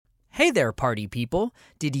Hey there, party people!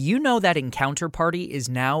 Did you know that Encounter Party is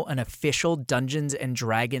now an official Dungeons &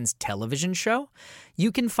 Dragons television show?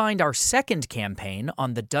 You can find our second campaign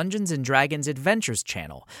on the Dungeons & Dragons Adventures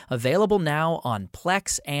channel, available now on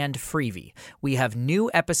Plex and Freevee. We have new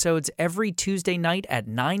episodes every Tuesday night at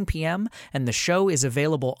 9 p.m., and the show is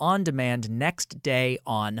available on demand next day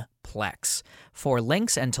on Plex. For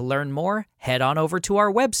links and to learn more, head on over to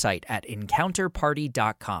our website at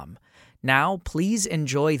encounterparty.com. Now, please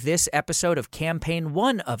enjoy this episode of Campaign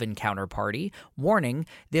 1 of Encounter Party. Warning,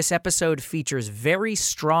 this episode features very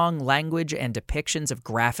strong language and depictions of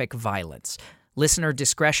graphic violence. Listener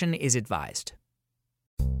discretion is advised.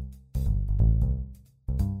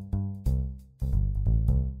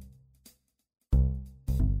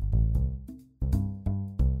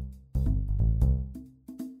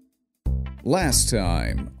 Last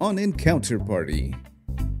time on Encounter Party.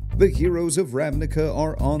 The heroes of Ravnica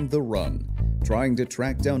are on the run, trying to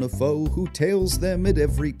track down a foe who tails them at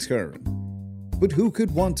every turn. But who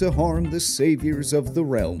could want to harm the saviors of the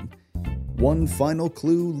realm? One final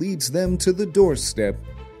clue leads them to the doorstep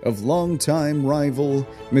of longtime rival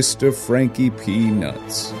Mr. Frankie P.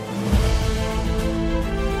 Nuts.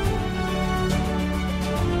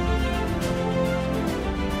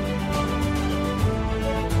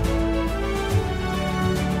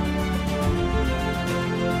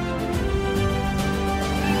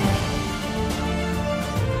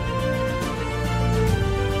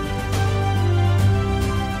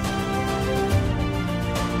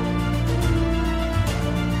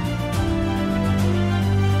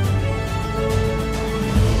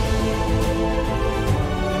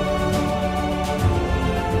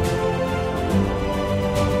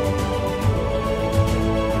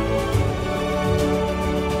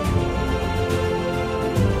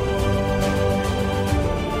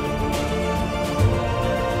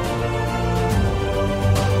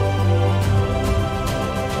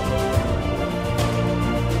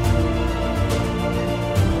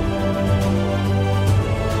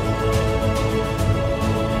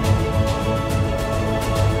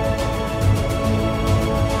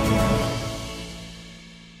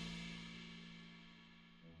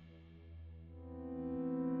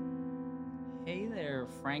 Hey there,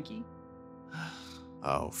 Frankie.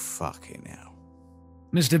 Oh, fucking hell.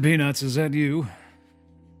 Mr. Peanuts, is that you?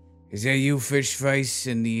 Is that you, fish face,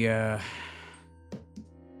 and the,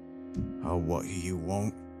 Oh, what you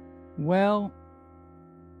want? Well,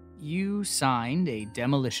 you signed a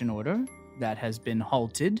demolition order that has been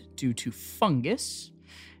halted due to fungus,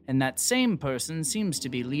 and that same person seems to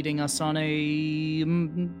be leading us on a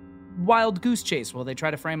wild goose chase while they try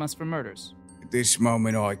to frame us for murders. At this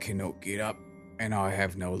moment, I cannot get up, and I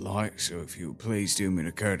have no light, so if you would please do me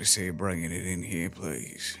the courtesy of bringing it in here,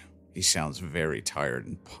 please. He sounds very tired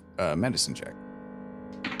and medicine check.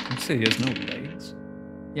 You say he has no legs?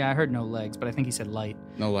 Yeah, I heard no legs, but I think he said light.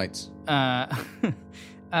 No lights.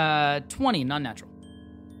 20, non-natural.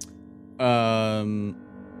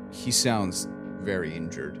 He sounds very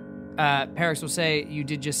injured. Perix will say, you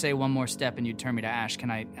did just say one more step and you'd turn me to ash. Can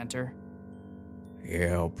I enter?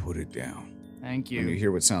 Yeah, I'll put it down. Thank And you you.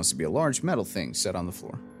 hear what sounds to be a large metal thing set on the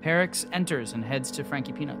floor. Perix enters and heads to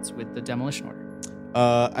Frankie Peanuts with the demolition order.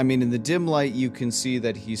 In the dim light, you can see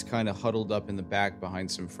that he's kind of huddled up in the back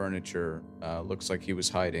behind some furniture. Looks like he was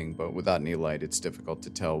hiding, but without any light, it's difficult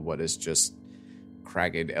to tell what is just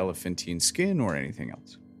cragged elephantine skin or anything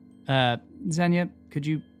else. Xenia, could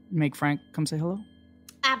you make Frank come say hello?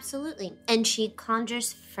 Absolutely. And she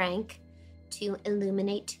conjures Frank to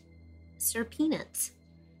illuminate Sir Peanuts.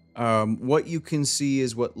 What you can see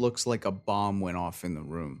is what looks like a bomb went off in the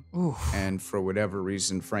room. Oof. And for whatever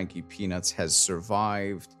reason, Frankie Peanuts has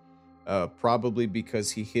survived, probably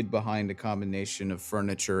because he hid behind a combination of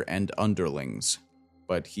furniture and underlings.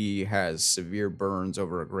 But he has severe burns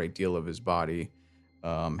over a great deal of his body.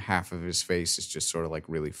 Half of his face is just sort of like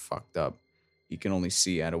really fucked up. He can only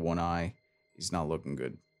see out of one eye. He's not looking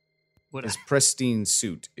good. His pristine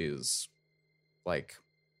suit is like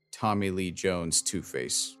Tommy Lee Jones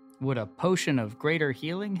Two-Face. Would a potion of greater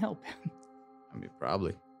healing help him? I mean,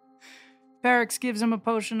 probably. Perix gives him a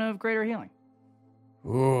potion of greater healing.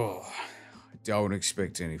 Oh, I don't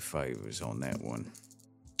expect any favors on that one.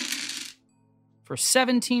 For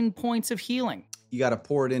 17 points of healing. You gotta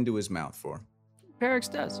pour it into his mouth for him. Perix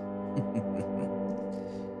does.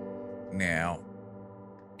 Now,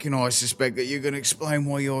 can I suspect that you're gonna explain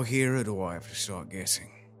why you're here, or do I have to start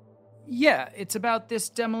guessing? Yeah, it's about this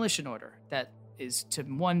demolition order that is to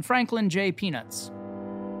one Franklin J. Peanuts.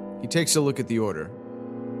 He takes a look at the order.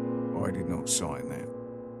 I did not sign that.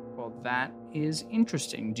 Well, that is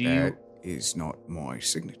interesting. Do you... That is not my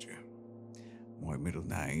signature. My middle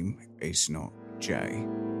name is not J,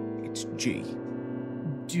 it's G.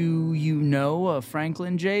 Do you know a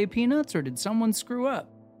Franklin J. Peanuts, or did someone screw up?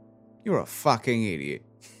 You're a fucking idiot.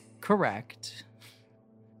 Correct.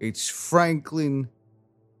 It's Franklin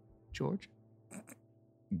George?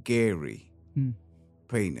 Gary Hmm.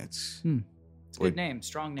 Peanuts. It's a good name,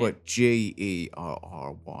 strong name. But Gerry,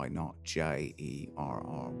 not Jerry.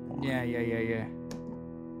 Yeah.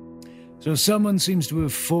 So someone seems to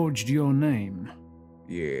have forged your name.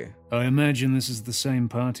 Yeah. I imagine this is the same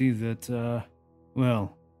party that,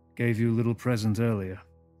 gave you a little present earlier.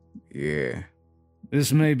 Yeah.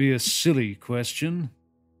 This may be a silly question,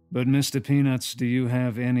 but Mr. Peanuts, do you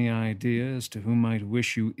have any idea as to who might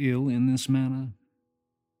wish you ill in this manner?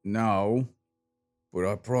 No. But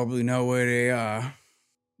I probably know where they are.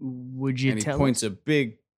 Would you And he tell points us? a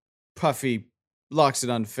big, puffy,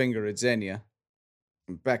 Loxodon finger at Xenia.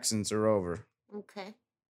 And beckons her over. Okay.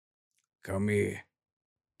 Come here.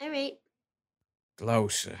 All right.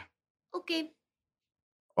 Closer. Okay.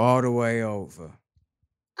 All the way over.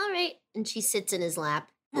 All right. And she sits in his lap,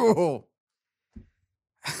 Oh.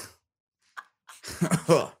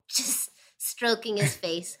 just stroking his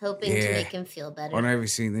face, hoping to Yeah. make him feel better. I've never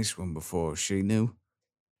seen this one before. She knew?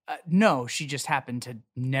 No, she just happened to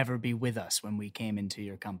never be with us when we came into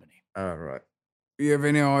your company. All right. You have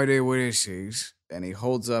any idea what this is? And he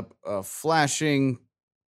holds up a flashing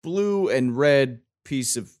blue and red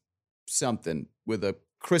piece of something with a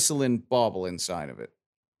crystalline bauble inside of it.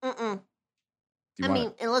 Mm-mm. Do you I wanna-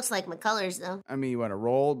 mean, it looks like McCullers, though. you want to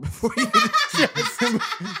roll before you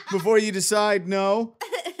before you decide? No.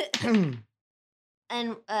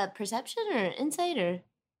 And perception or insight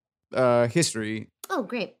or? History. Oh,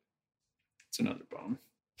 great. It's another bomb.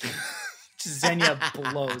 Xenia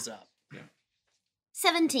blows up.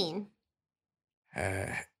 17.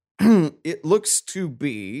 It looks to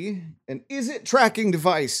be an is it tracking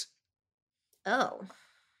device. Oh.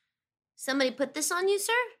 Somebody put this on you,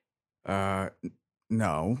 sir?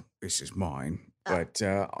 No, this is mine. Oh. But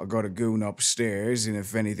I got a goon upstairs, and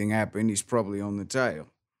if anything happened, he's probably on the tail.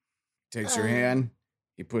 Takes your hand.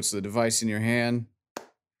 He puts the device in your hand.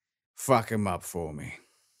 Fuck him up for me.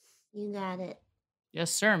 You got it.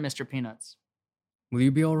 Yes, sir, Mr. Peanuts. Will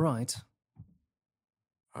you be all right?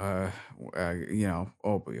 I'll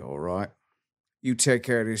be all right. You take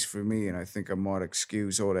care of this for me, and I think I might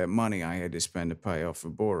excuse all that money I had to spend to pay off for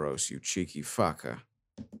Boros, you cheeky fucker.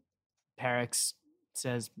 Perix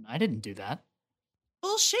says, I didn't do that.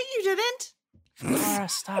 Bullshit, you didn't. Laura,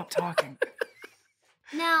 stop talking.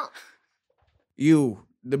 Now, You,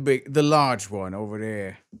 the large one over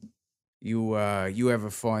there. You ever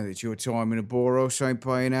find that your time in a Boros ain't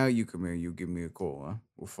paying out? You come here, you give me a call, huh?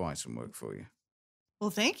 We'll find some work for you. Well,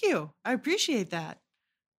 thank you. I appreciate that.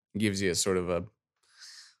 Gives you a sort of a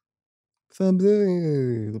Thumbs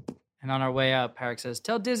up. And on our way out, Perix says,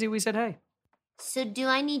 tell Dizzy we said hey. so do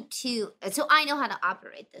I need to... So I know how to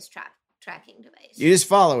operate this tracking device. You just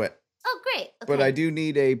follow it. Oh, great. Okay. But I do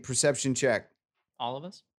need a perception check. All of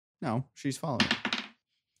us? No, she's following.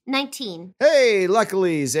 19. Hey,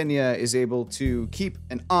 luckily Xenia is able to keep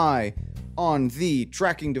an eye on the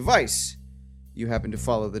tracking device. You happen to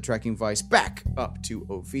follow the tracking device back up to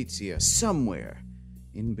Ovitia, somewhere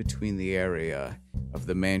in between the area of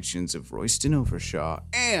the mansions of Royston Overshaw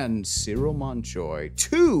and Cyril Montjoy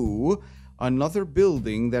to another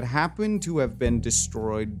building that happened to have been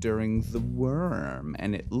destroyed during the worm,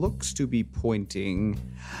 and it looks to be pointing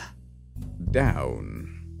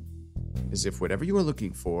down, as if whatever you are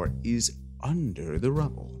looking for is under the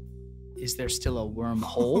rubble. Is there still a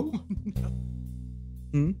wormhole?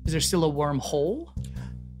 Hmm? Is there still a wormhole?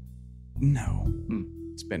 No,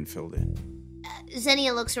 it's been filled in.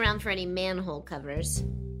 Xenia looks around for any manhole covers.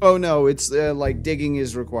 Oh no, it's like digging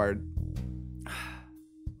is required.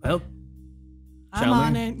 Well, I'm Shall we?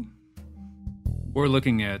 on it. we're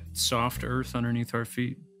looking at soft earth underneath our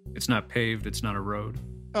feet. It's not paved, it's not a road.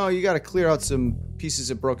 Oh, you gotta clear out some pieces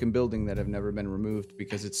of broken building that have never been removed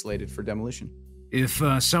because it's slated for demolition. If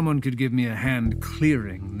someone could give me a hand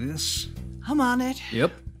clearing this. I'm on it.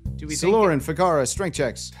 Yep. Do we think Saloran, Fakara, strength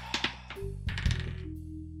checks.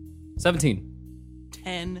 17.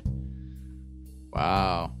 10.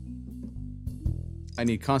 Wow. I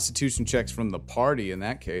need constitution checks from the party in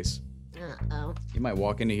that case. Uh-oh. You might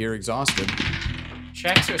walk into here exhausted.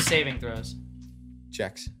 checks or saving throws?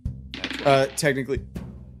 Checks. Technically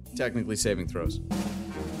saving throws.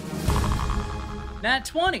 Nat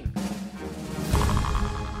 20.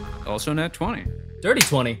 Also nat 20. Dirty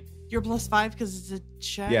 20. You're plus 5 because it's a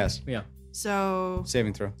check? Yes. Yeah. So,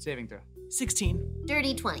 Saving throw. Saving throw. 16.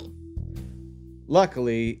 Dirty 20.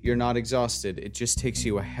 Luckily, you're not exhausted. It just takes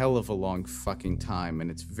you a hell of a long fucking time,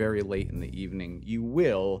 and it's very late in the evening. You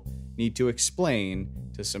will need to explain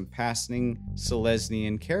to some passing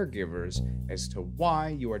Selesnian caregivers as to why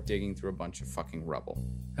you are digging through a bunch of fucking rubble.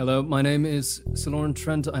 Hello, my name is Siloran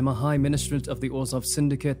Trent. I'm a High Ministrant of the Orzhov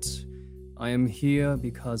Syndicate. I am here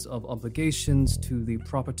because of obligations to the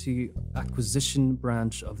property acquisition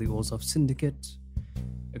branch of the Orzhov Syndicate.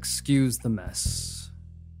 Excuse the mess.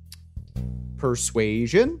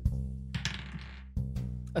 Persuasion?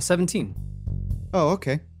 A 17. Oh,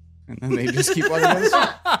 okay. And then they just keep walking down the street.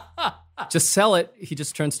 Just sell it. He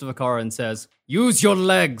just turns to Vakara and says, "Use your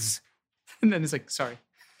legs." And then it's like, sorry.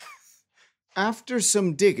 After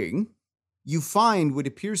some digging, you find what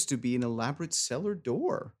appears to be an elaborate cellar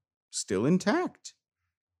door, still intact.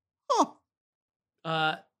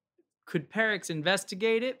 Huh. Could Perix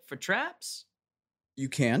investigate it for traps? You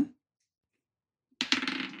can.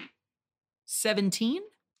 17?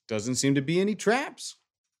 Doesn't seem to be any traps.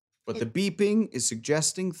 But the beeping is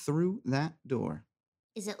suggesting through that door.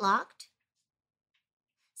 Is it locked?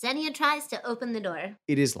 Xenia tries to open the door.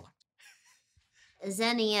 It is locked.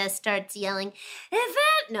 Xenia starts yelling,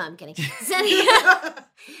 "Yvette!" No, I'm kidding.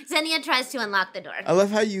 Xenia tries to unlock the door. I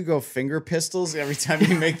love how you go finger pistols every time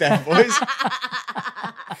you make that voice.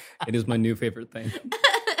 It is my new favorite thing.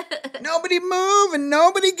 Nobody move and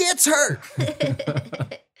nobody gets hurt.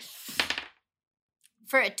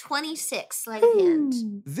 For a 26 sleight of hand.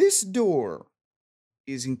 This door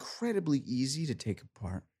is incredibly easy to take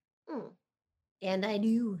apart. And I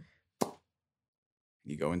do.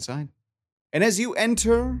 You go inside. And as you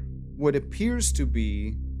enter what appears to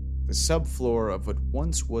be the subfloor of what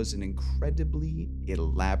once was an incredibly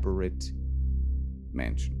elaborate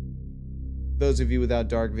mansion. Those of you without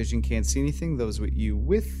dark vision can't see anything. Those of you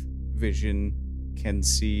with vision can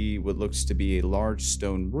see what looks to be a large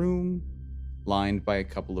stone room lined by a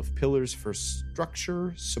couple of pillars for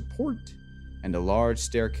structure support and a large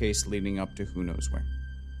staircase leading up to who knows where.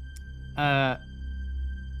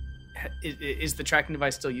 Is the tracking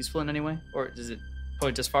device still useful in any way? Or does it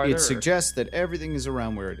point us farther? It suggests that everything is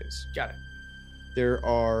around where it is. Got it. There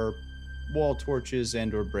are wall torches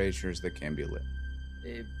and or braziers that can be lit.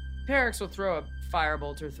 Perix will throw a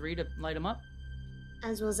firebolt or 3 to light him up.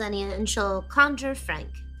 As will Xenia, and she'll conjure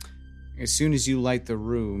Frank. As soon as you light the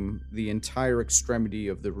room, the entire extremity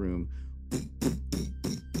of the room,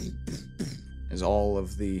 as all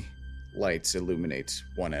of the lights illuminate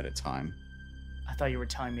one at a time. I thought you were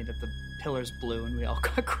telling me that the pillars blew and we all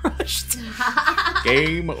got crushed.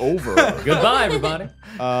 Game over. Goodbye, everybody.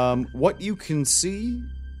 What you can see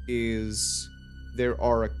is there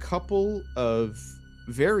are a couple of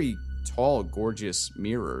very tall, gorgeous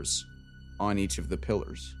mirrors on each of the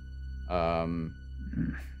pillars.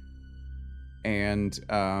 And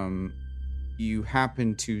you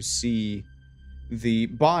happen to see the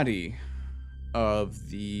body of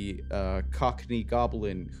the Cockney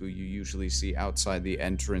Goblin who you usually see outside the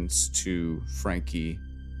entrance to Frankie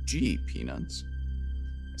G. Peanuts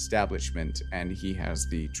establishment, and he has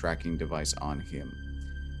the tracking device on him.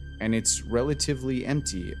 And it's relatively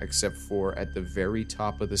empty, except for at the very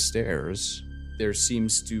top of the stairs, there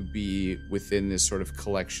seems to be, within this sort of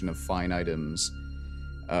collection of fine items,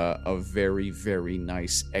 a very, very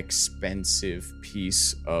nice, expensive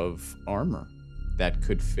piece of armor that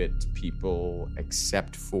could fit people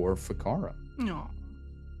except for Vakara. No.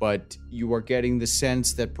 But you are getting the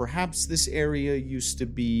sense that perhaps this area used to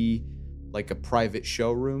be like a private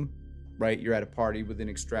showroom, right? You're at a party with an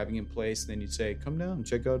extravagant place, and then you'd say, "Come down,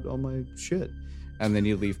 check out all my shit." And then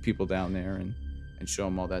you leave people down there and show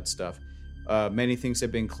them all that stuff. Many things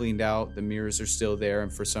have been cleaned out. The mirrors are still there,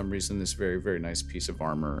 and for some reason, this very, very nice piece of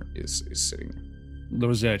armor is sitting there.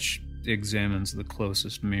 Lozech examines the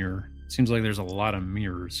closest mirror. Seems like there's a lot of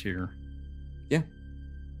mirrors here. Yeah.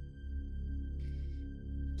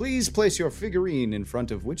 Please place your figurine in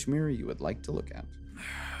front of which mirror you would like to look at.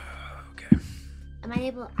 Okay. Am I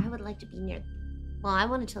able? I would like to be near. Well, I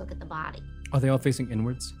wanted to look at the body. Are they all facing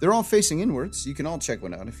inwards? They're all facing inwards. You can all check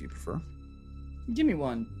one out if you prefer. Give me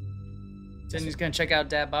one. Then he's gonna check out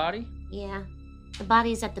that body? Yeah. The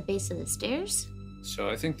body's at the base of the stairs. So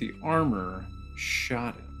I think the armor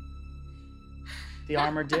shot him. The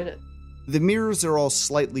armor did it. The mirrors are all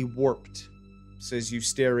slightly warped. So as you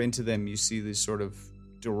stare into them, you see these sort of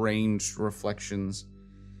deranged reflections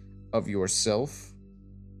of yourself.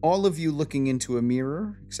 All of you looking into a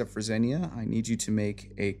mirror, except for Xenia, I need you to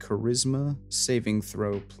make a charisma saving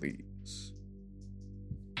throw, please.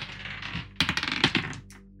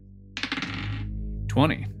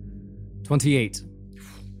 20. 28.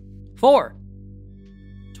 4.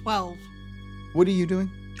 12. What are you doing?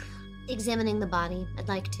 examining the body. I'd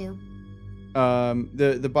like to.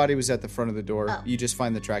 The body was at the front of the door. Oh. You just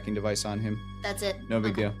find the tracking device on him. That's it. No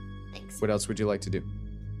big Okay. deal. Thanks. What else would you like to do?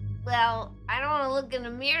 Well, I don't want to look in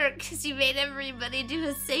a mirror because you made everybody do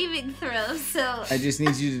a saving throw, so... I just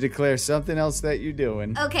need you to declare something else that you're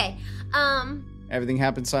doing. Okay, Everything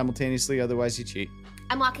happens simultaneously, otherwise you cheat.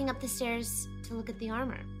 I'm walking up the stairs to look at the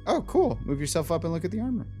armor. Oh, cool. Move yourself up and look at the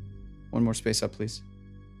armor. One more space up, please.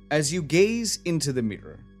 As you gaze into the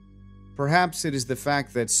mirror, perhaps it is the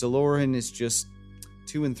fact that Saloran is just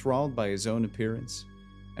too enthralled by his own appearance,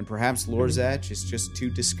 and perhaps Lorzach is just too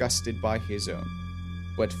disgusted by his own.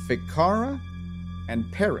 But Fikara and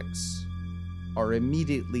Perix are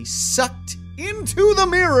immediately sucked into the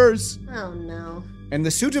mirrors, Oh, no. and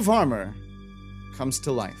the suit of armor comes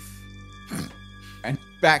to life and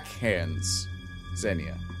backhands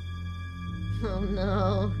Xenia. Oh,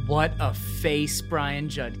 no. What a face, Brian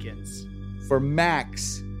Judkins. For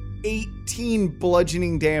max 18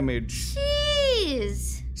 bludgeoning damage.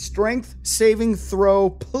 Jeez. Strength saving throw,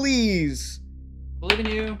 please. Believe in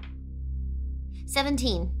you.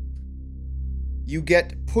 17. You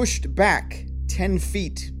get pushed back 10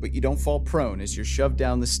 feet, but you don't fall prone as you're shoved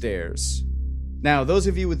down the stairs. Now, those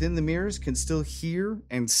of you within the mirrors can still hear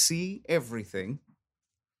and see everything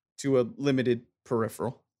to a limited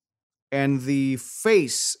peripheral. And the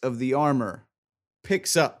face of the armor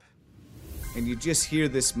picks up, and you just hear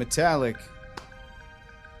this metallic,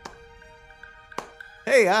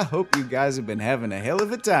 "Hey, I hope you guys have been having a hell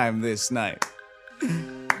of a time this night.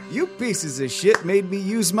 You pieces of shit made me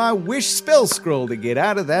use my wish spell scroll to get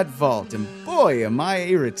out of that vault, and boy, am I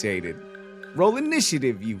irritated. Roll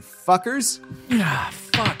initiative, you fuckers." Ah,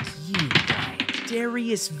 fuck you, Brian.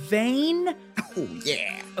 Darius Vane? Oh,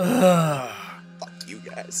 yeah. Ugh. Fuck you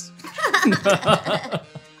guys.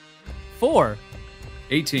 4.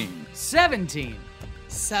 18. 17.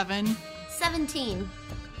 7. 17.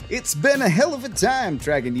 It's been a hell of a time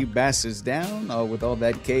tracking you bastards down, with all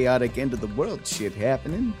that chaotic end of the world shit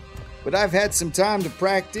happening. But I've had some time to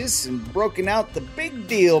practice and broken out the big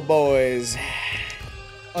deal, boys.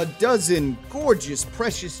 A dozen gorgeous,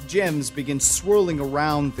 precious gems begin swirling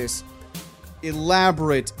around this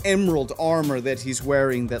elaborate emerald armor that he's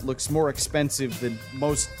wearing that looks more expensive than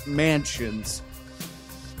most mansions.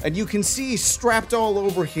 And you can see strapped all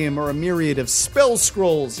over him are a myriad of spell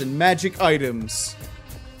scrolls and magic items.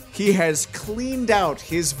 He has cleaned out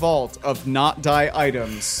his vault of not die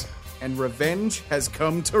items, and revenge has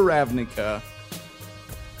come to Ravnica.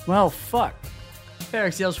 Well, fuck.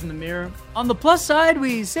 Perix yells from the mirror. On the plus side,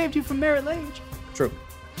 we saved you from Merit Lage. True.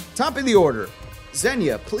 Top of the order.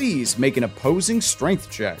 Xenia, please make an opposing strength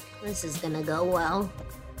check. This is gonna go well.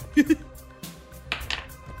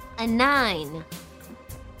 A 9.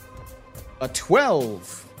 A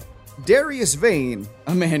 12. Darius Vane,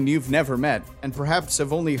 a man you've never met and perhaps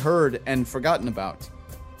have only heard and forgotten about,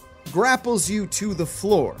 grapples you to the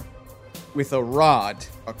floor with a rod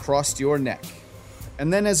across your neck.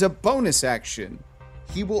 And then as a bonus action,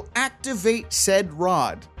 he will activate said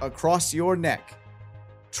rod across your neck,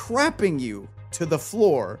 trapping you to the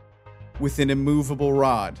floor with an immovable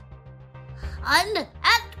rod. And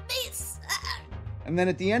then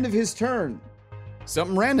at the end of his turn,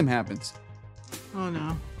 something random happens. Oh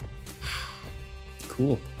no.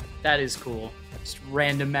 Cool. That is cool. Just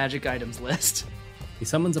random magic items list. He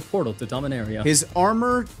summons a portal to Dominaria. His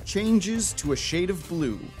armor changes to a shade of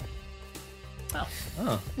blue.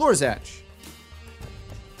 Oh. Lorzach.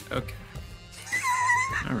 Okay.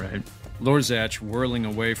 All right. Lorzach, whirling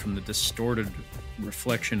away from the distorted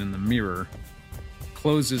reflection in the mirror,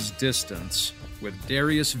 closes distance with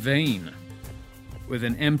Darius Vane. With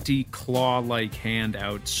an empty, claw-like hand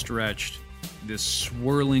outstretched, this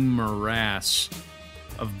swirling morass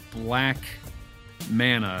of black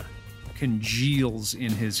mana congeals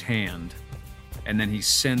in his hand, and then he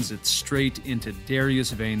sends it straight into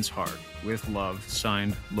Darius Vane's heart. With love,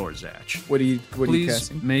 signed Lorzach. What are you Please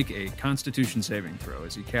casting? make a Constitution saving throw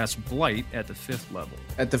as he casts Blight at the 5th level.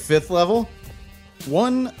 At the 5th level,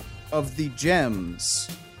 one of the gems,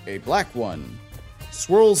 a black one,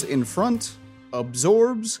 swirls in front,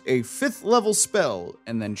 absorbs a 5th level spell,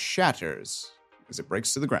 and then shatters as it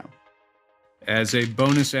breaks to the ground. As a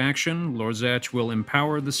bonus action, Lorzach will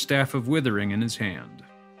empower the Staff of Withering in his hand.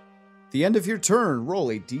 At the end of your turn,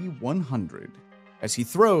 roll a D100 as he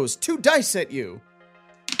throws 2 dice at you.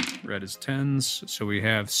 Red is 10s, so we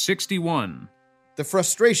have 61. The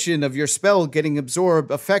frustration of your spell getting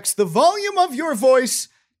absorbed affects the volume of your voice.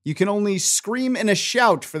 You can only scream in a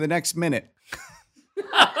shout for the next minute.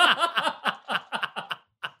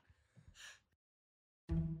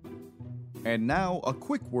 And now, a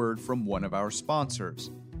quick word from one of our sponsors.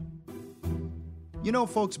 You know,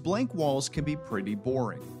 folks, blank walls can be pretty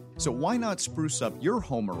boring. So why not spruce up your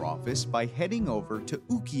home or office by heading over to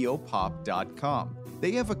ukiopop.com.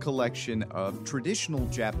 They have a collection of traditional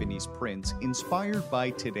Japanese prints inspired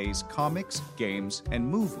by today's comics, games, and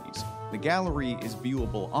movies. The gallery is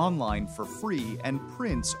viewable online for free and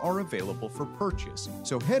prints are available for purchase.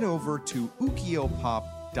 So head over to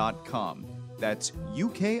ukiopop.com. That's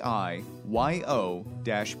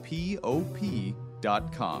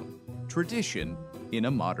UKIYO-POP.com. Tradition in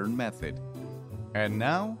a modern method. And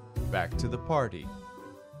now, back to the party.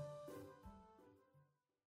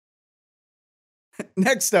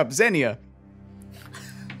 Next up, Xenia.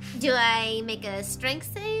 Do I make a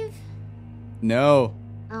strength save? No.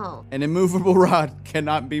 Oh. An immovable rod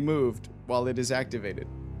cannot be moved while it is activated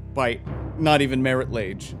by not even Merit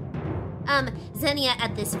Lage. Xenia,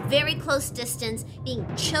 at this very close distance, being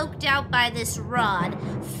choked out by this rod,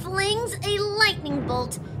 flings a lightning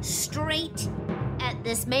bolt straight at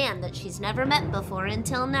this man that she's never met before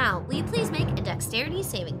until now. Will you please make a dexterity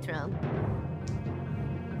saving throw?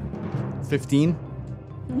 15?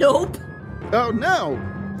 Nope. Oh, no!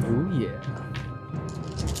 Oh, yeah.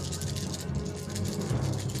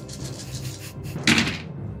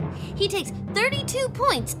 He takes 32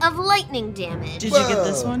 points of lightning damage. Did you get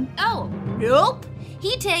this one? Oh, nope.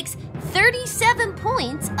 He takes 37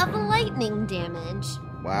 points of lightning damage.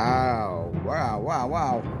 Wow.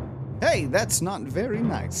 Hey, that's not very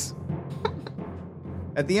nice.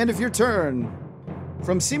 At the end of your turn,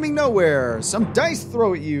 from seeming nowhere, some dice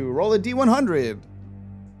throw at you. Roll a d100.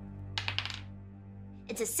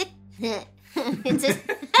 It's a six. It's a.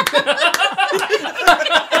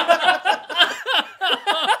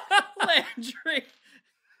 Landry.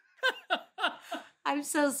 I'm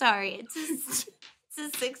so sorry. It's a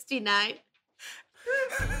 69.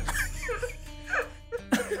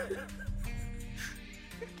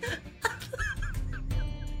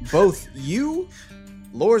 Both you,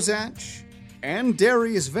 Lorzach, and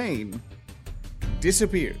Darius Vane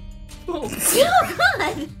disappear. Oh,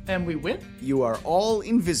 God! And we win? You are all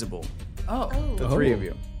invisible. Oh. The three of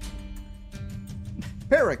you.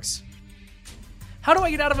 Perix. How do I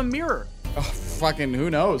get out of a mirror? Oh, fucking who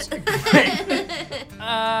knows?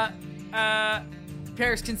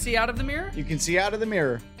 Paris can see out of the mirror, You can see out of the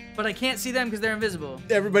mirror. but I can't see them because they're invisible.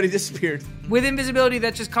 Everybody disappeared. With invisibility,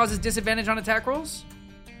 that just causes disadvantage on attack rolls?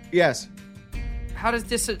 Yes. How does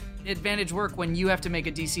disadvantage work when you have to make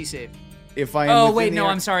a DC save? If I am Oh, within wait, the no,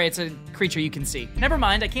 ar- I'm sorry. It's a creature you can see. Never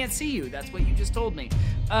mind, I can't see you. That's what you just told me.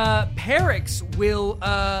 Perix will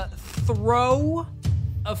throw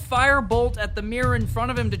a firebolt at the mirror in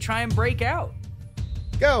front of him to try and break out.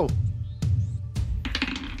 Go.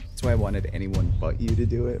 That's why I wanted anyone but you to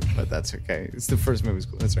do it, but that's okay. It's the first move is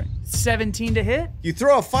cool. That's right. 17 to hit? You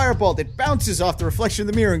throw a firebolt that bounces off the reflection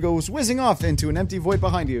of the mirror and goes whizzing off into an empty void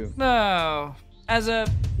behind you. No.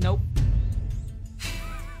 Nope.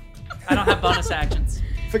 I don't have bonus actions.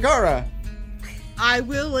 Fikara. I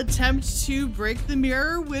will attempt to break the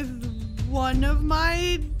mirror with the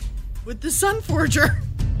Sunforger.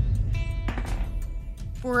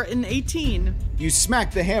 For an 18. You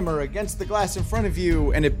smack the hammer against the glass in front of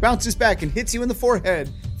you, and it bounces back and hits you in the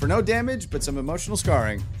forehead for no damage, but some emotional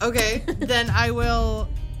scarring. Okay, then I will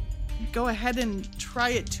go ahead and try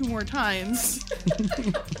it 2 more times.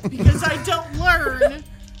 Because I don't learn.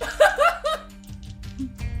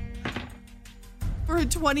 For a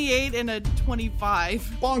 28 and a 25.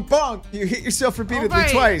 Bonk, bonk! You hit yourself repeatedly All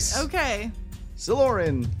right, twice. Okay.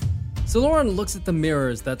 Zaloran. Zaloran looks at the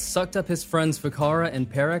mirrors that sucked up his friends Fikara and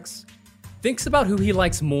Perix, thinks about who he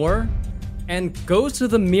likes more, and goes to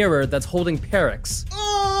the mirror that's holding Perix.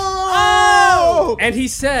 Oh! And he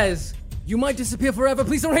says, "You might disappear forever,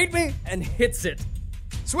 please don't hate me," and hits it.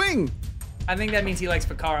 Swing! I think that means he likes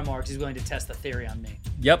Fikara more because he's willing to test the theory on me.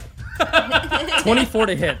 Yep. 24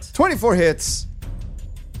 to hit. 24 hits.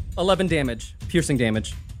 11 damage. Piercing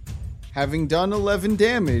damage. Having done 11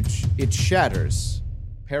 damage, it shatters.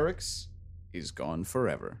 Perix is gone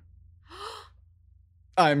forever.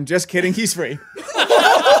 I'm just kidding, he's free.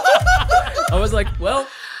 I was like, well,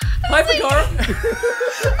 hi, Fikara. I'm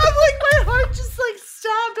like, my heart just like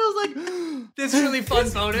stopped. I was like, This really fun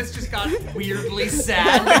bonus just got weirdly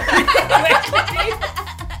sad.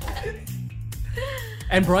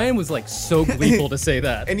 And Brian was like so gleeful to say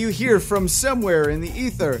that. And you hear from somewhere in the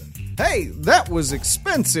ether, "Hey, that was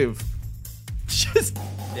expensive." Just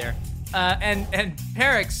there. And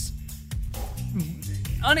Perix,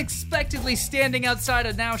 unexpectedly standing outside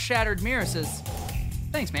a now shattered mirror, says,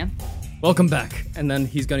 "Thanks, man." Welcome back. And then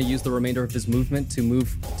he's going to use the remainder of his movement to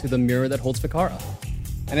move to the mirror that holds Fikara.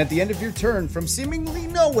 And at the end of your turn, from seemingly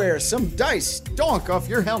nowhere, some dice donk off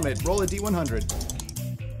your helmet. Roll a d100.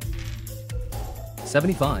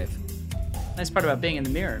 75. Nice part about being in the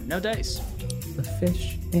mirror, no dice. The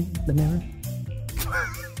fish in the mirror.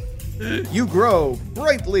 You grow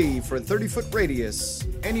brightly for a 30-foot radius.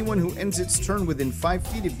 Anyone who ends its turn within 5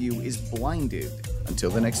 feet of you is blinded until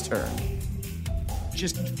the next turn.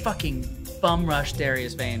 Just fucking bum rush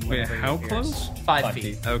Darius Vane. Wait, whenever he how appears. close? 5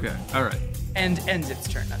 feet. Okay, all right. And ends its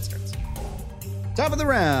turn, that starts. Top of the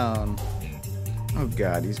round. Oh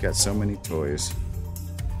god, he's got so many toys.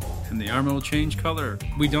 And the armor will change color.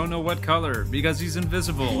 We don't know what color because he's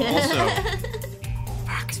invisible. Also,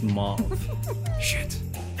 It's mauve. shit.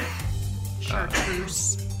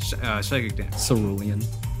 Chartreuse. Psychic damage. Cerulean.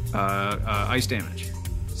 Ice damage.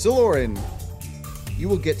 Saloran, you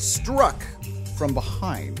will get struck from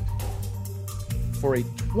behind for a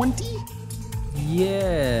 20?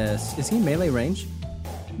 Yes. Is he melee range?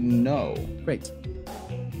 No. Great.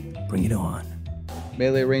 Bring it on.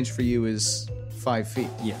 Melee range for you is 5 feet.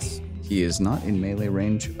 Yes. He is not in melee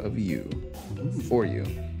range of you. For you.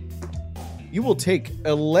 You will take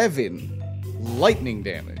 11 lightning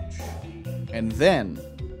damage. And then,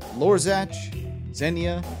 Lorzach,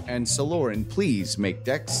 Xenia, and Saloran, please make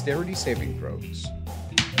dexterity saving throws.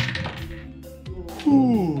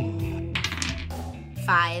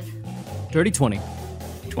 5. Dirty 20.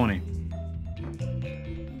 20.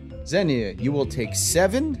 Xenia, you will take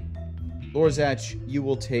 7. Lorzach, you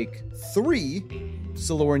will take 3.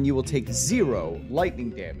 Saloran, you will take 0 lightning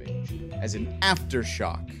damage as an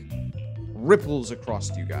aftershock ripples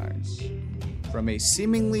across you guys from a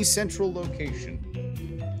seemingly central location.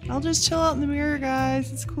 I'll just chill out in the mirror,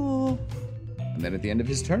 guys. It's cool. And then at the end of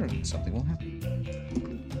his turn, something will happen.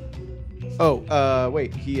 Oh,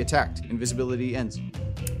 wait, he attacked. Invisibility ends.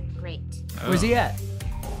 Great. Where's he at?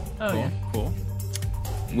 Oh, Cool, yeah. cool.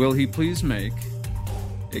 Will he please make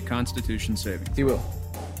a Constitution saving? He will.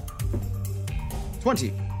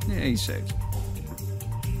 20. Yeah, he saves.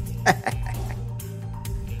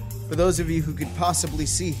 For those of you who could possibly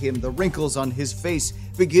see him, the wrinkles on his face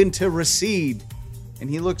begin to recede. And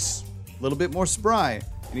he looks a little bit more spry.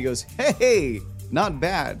 And he goes, hey, not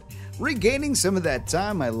bad. Regaining some of that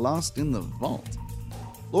time I lost in the vault.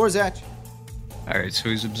 Lorzach, All right, so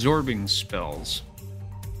he's absorbing spells.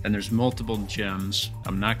 And there's multiple gems.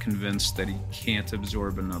 I'm not convinced that he can't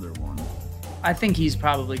absorb another one. I think he's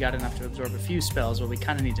probably got enough to absorb a few spells, but we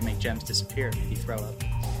kind of need to make gems disappear. Maybe throw a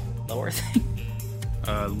lower thing.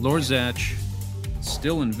 Lorzach,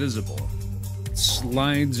 still invisible,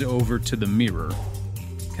 slides over to the mirror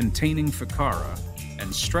containing Fakara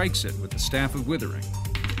and strikes it with the Staff of Withering.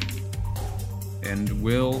 And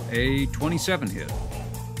will a 27 hit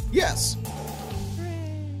yes.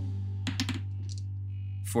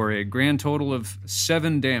 for a grand total of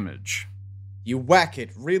 7 damage. You whack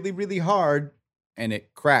it really, really hard, and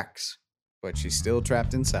it cracks. But she's still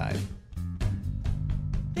trapped inside.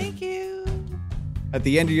 Thank you. At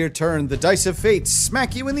the end of your turn, the dice of fate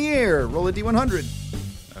smack you in the ear. Roll a d100.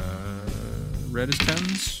 Red is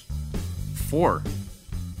 10s. 4.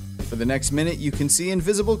 For the next minute, you can see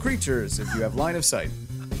invisible creatures if you have line of sight.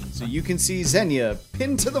 So you can see Xenia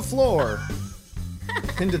pinned to the floor,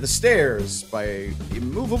 pinned to the stairs by an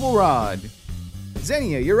immovable rod.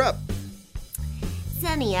 Xenia, you're up.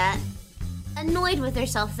 Xenia, annoyed with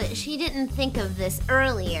herself that she didn't think of this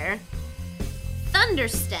earlier,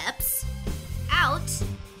 thundersteps out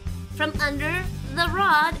from under the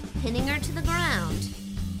rod, pinning her to the ground.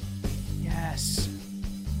 Yes.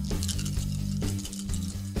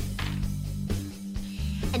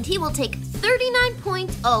 And he will take 39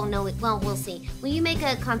 points. Oh, no, well, we'll see. Will you make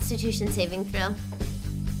a Constitution saving throw?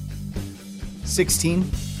 16.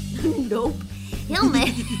 Nope.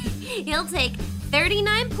 He'll take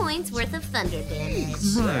 39 points worth of thunder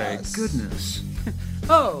damage. My goodness.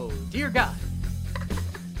 Oh, dear God.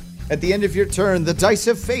 At the end of your turn, the dice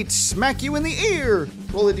of fate smack you in the ear.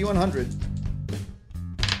 Roll a d100.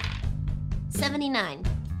 79.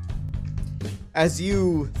 As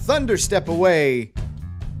you thunderstep away,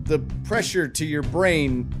 the pressure to your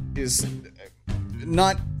brain is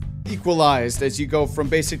not equalized as you go from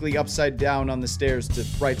basically upside down on the stairs to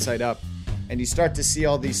right side up. And you start to see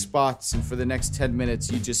all these spots, and for the next 10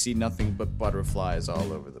 minutes, you just see nothing but butterflies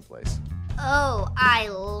all over the place. Oh, I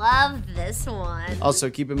love this one. Also,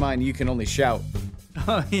 keep in mind, you can only shout.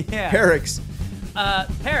 Oh, yeah. Perix,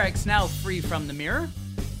 Perix, now free from the mirror,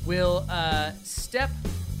 will step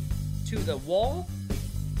to the wall,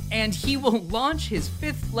 and he will launch his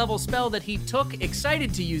 5th level spell that he took,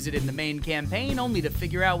 excited to use it in the main campaign, only to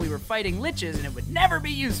figure out we were fighting liches and it would never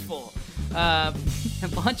be useful.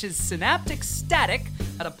 Launches Synaptic Static,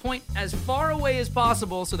 at a point as far away as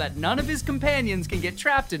possible so that none of his companions can get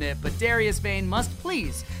trapped in it, but Darius Vane must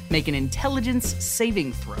please make an intelligence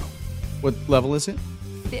saving throw. What level is it?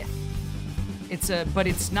 5th. But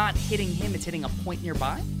it's not hitting him, it's hitting a point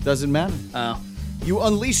nearby? Doesn't matter. Oh. You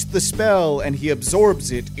unleash the spell, and he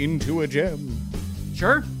absorbs it into a gem.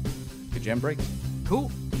 Sure. The gem breaks.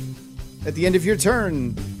 Cool. At the end of your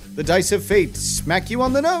turn, the dice of fate smack you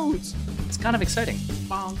on the nose. It's kind of exciting.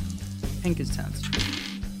 Bonk. Pink is tense.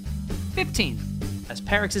 15, as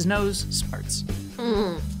Perix's nose smarts.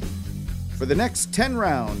 For the next 10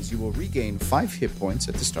 rounds, you will regain 5 hit points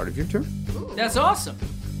at the start of your turn. That's awesome.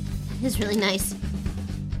 It's really nice.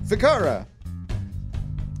 Fikara,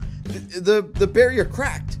 the barrier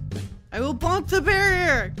cracked. I will bonk the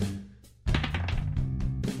barrier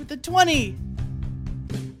with the 20.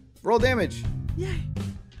 Roll damage. Yay.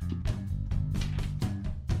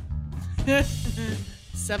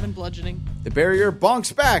 7 bludgeoning. The barrier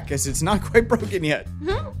bonks back as it's not quite broken yet.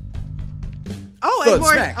 Oh, Good, and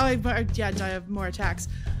more. smack. I have more attacks.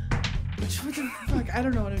 What the fuck? I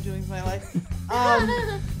don't know what I'm doing with my life.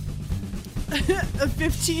 A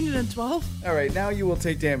 15 and a 12. All right, now you will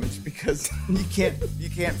take damage because you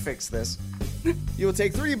can't fix this. You will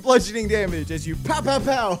take 3 bludgeoning damage as you pow pow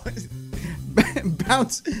pow.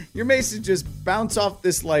 Bounce. Your mace just bounce off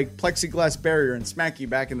this like plexiglass barrier and smack you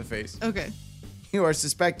back in the face. Okay. You are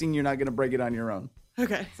suspecting you're not going to break it on your own.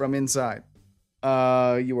 Okay. From inside.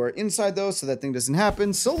 You are inside though, so that thing doesn't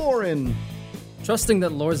happen. Saloran. Trusting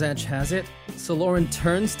that Lorzach has it, Saloran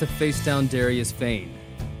turns to face down Darius Vane.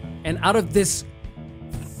 And out of this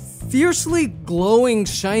fiercely glowing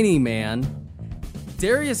shiny man,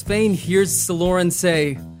 Darius Vane hears Saloran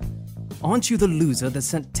say, "Aren't you the loser that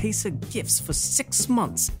sent Teysa gifts for 6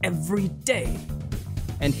 months every day?"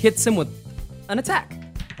 And hits him with an attack.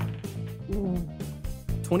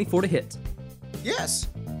 24 to hit. Yes.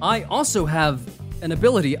 I also have an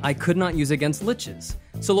ability I could not use against liches.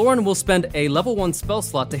 Saloran will spend a level 1 spell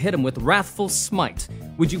slot to hit him with Wrathful Smite.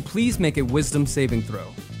 Would you please make a wisdom saving throw?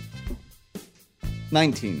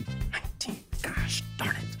 19. Gosh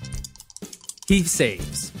darn it. He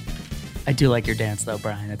saves. I do like your dance, though,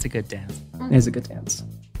 Brian. That's a good dance. It is a good dance.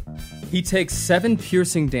 He takes 7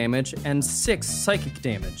 piercing damage and 6 psychic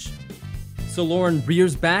damage. Saloran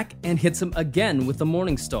rears back and hits him again with the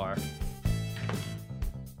Morning Star.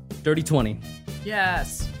 Dirty 20.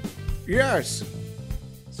 Yes. Yes.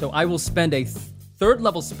 So I will spend a 3rd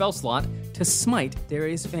level spell slot to smite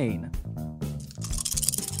Darius Vane.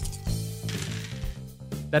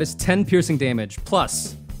 That is 10 piercing damage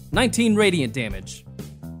plus 19 radiant damage.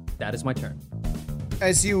 That is my turn.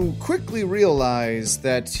 As you quickly realize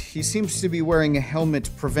that he seems to be wearing a helmet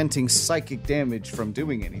preventing psychic damage from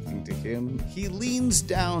doing anything to him, he leans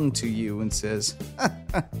down to you and says,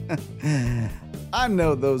 "I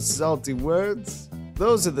know those salty words.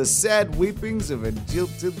 Those are the sad weepings of a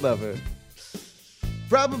jilted lover.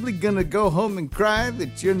 Probably gonna go home and cry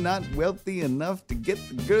that you're not wealthy enough to get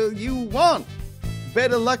the girl you want.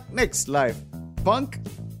 Better luck next life, punk."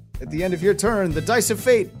 At the end of your turn, the dice of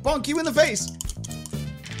fate bonk you in the face.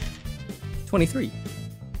 23.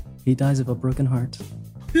 He dies of a broken heart.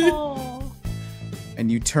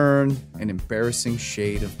 And you turn an embarrassing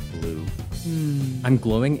shade of blue. I'm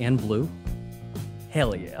glowing and blue?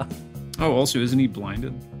 Hell yeah. Oh, also, isn't he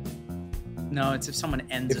blinded? No, it's if someone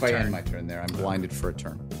ends If a I turn. end my turn there, I'm blinded for a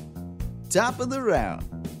turn. Top of the round.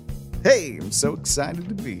 Hey, I'm so excited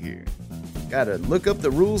to be here. Gotta look up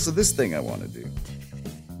the rules of this thing I want to do.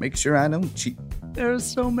 Make sure I don't cheat. There are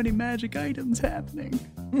so many magic items happening.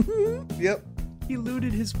 Yep. He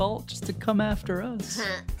looted his vault just to come after us.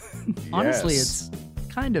 Honestly, Yes.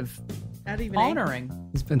 it's kind of Not even honoring.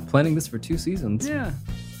 He's been planning this for 2 seasons. Yeah.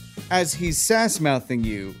 As he's sass-mouthing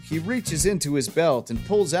you, he reaches into his belt and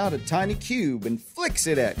pulls out a tiny cube and flicks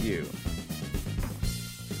it at you.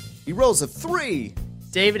 He rolls a 3.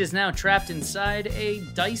 David is now trapped inside a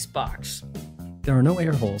dice box. There are no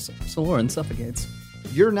air holes, so Lauren suffocates.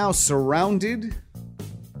 You're now surrounded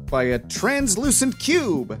by a translucent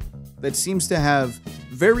cube that seems to have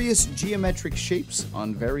various geometric shapes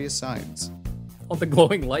on various sides. Oh, the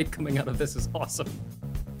glowing light coming out of this is awesome.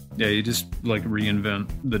 Yeah, you just like reinvent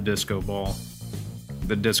the disco ball,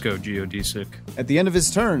 the disco geodesic, At the end of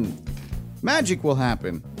his turn, magic will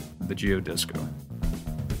happen, the geodisco.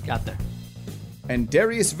 Got there. and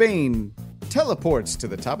Darius Vane teleports to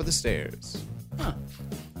the top of the stairs.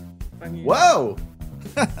 Whoa!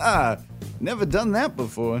 Never done that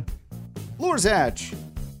before. Lorzach.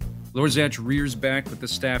 Lorzach rears back with the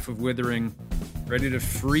Staff of Withering, ready to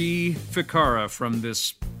free Fikara from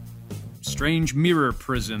this strange mirror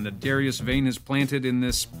prison that Darius Vane has planted in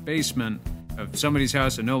this basement of somebody's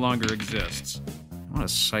house that no longer exists. What a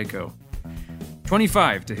psycho.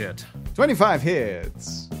 25 to hit. 25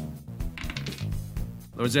 hits.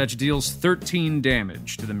 Lorzach deals 13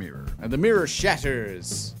 damage to the mirror. And the mirror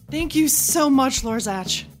shatters. Thank you so much,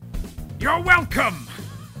 Lorzach. You're welcome!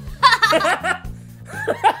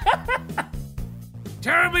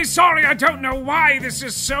 Terribly sorry, I don't know why this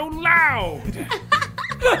is so loud.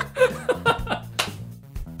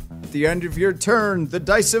 At the end of your turn, the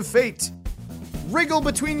dice of fate wriggle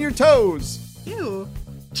between your toes. Ew.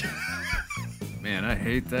 Man, I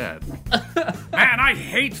hate that. Man, I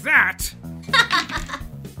hate that!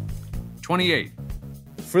 28.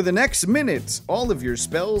 For the next minute, all of your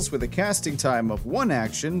spells with a casting time of 1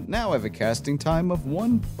 action now have a casting time of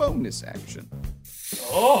 1 bonus action.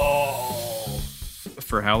 Oh.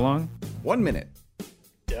 For how long? 1 minute.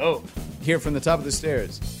 Dope. Here from the top of the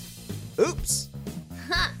stairs. Oops.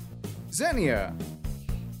 Xenia.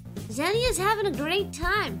 Xenia's having a great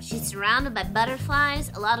time. She's surrounded by butterflies.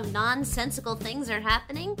 A lot of nonsensical things are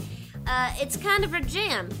happening. It's kind of her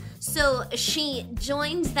jam. So she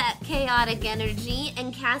joins that chaotic energy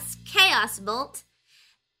and casts Chaos Bolt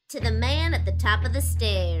to the man at the top of the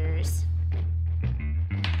stairs.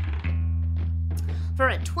 For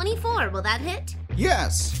a 24, will that hit?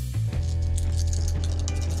 Yes.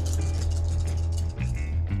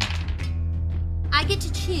 I get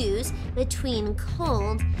to choose between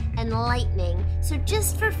cold and lightning. So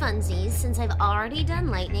just for funsies, since I've already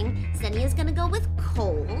done lightning, Xenia's gonna go with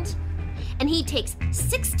cold. And he takes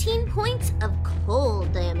 16 points of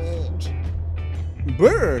cold damage.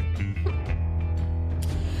 Brr.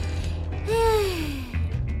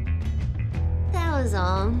 That was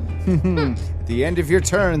all. At the end of your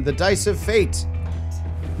turn, the dice of fate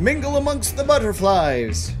mingle amongst the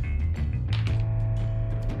butterflies.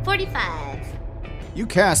 45. You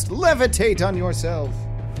cast Levitate on yourself.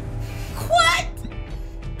 What?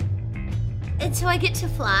 And so I get to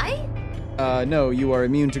fly? No, you are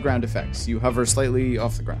immune to ground effects. You hover slightly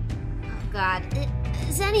off the ground. Oh, God.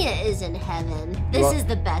 Xenia is in heaven. This is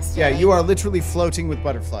the best Yeah, way. you are literally floating with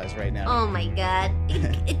butterflies right now. Oh, my God.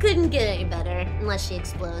 It couldn't get any better unless she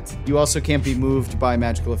explodes. You also can't be moved by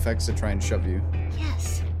magical effects that try and shove you.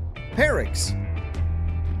 Yes. Perix.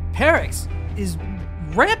 Perix is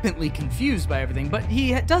rampantly confused by everything, but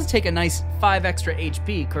he does take a nice 5 extra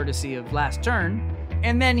HP courtesy of last turn,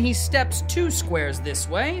 and then he steps 2 squares this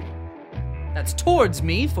way. That's towards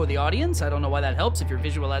me for the audience. I don't know why that helps if you're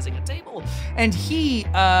visualizing a table. And he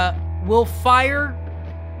will fire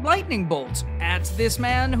lightning bolt at this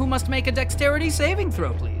man who must make a dexterity saving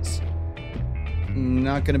throw, please.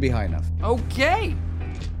 Not gonna be high enough. Okay.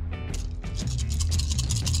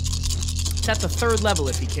 It's at the 3rd level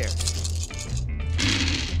if he cares.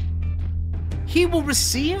 He will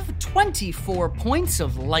receive 24 points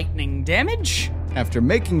of lightning damage. After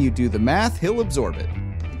making you do the math, he'll absorb it.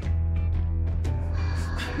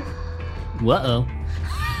 Uh-oh.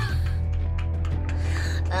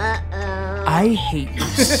 Uh-oh. I hate you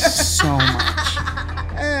so much.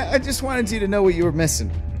 I just wanted you to know what you were missing.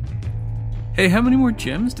 Hey, how many more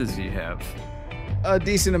gems does he have? A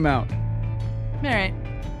decent amount. All right.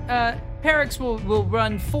 Perix will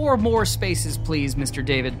run 4 more spaces, please, Mr.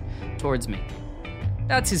 David, towards me.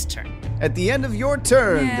 That's his turn. At the end of your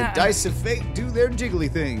turn, Yeah. the dice of fate do their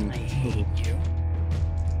jiggly thing. I hate you.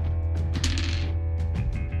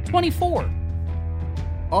 24.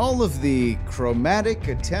 All of the chromatic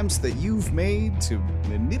attempts that you've made to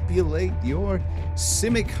manipulate your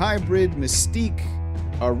Simic hybrid mystique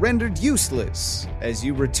are rendered useless as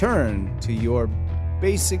you return to your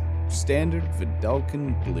basic standard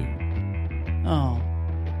Vidalcan blue. Oh,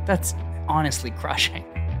 that's honestly crushing.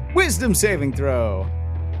 Wisdom saving throw.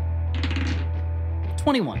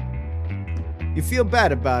 21. You feel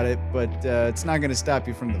bad about it, but it's not going to stop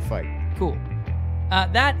you from the fight. Cool.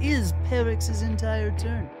 That is Perix's entire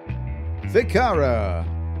turn. Vikara.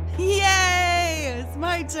 Yay! It's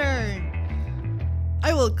my turn.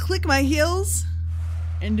 I will click my heels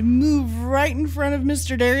and move right in front of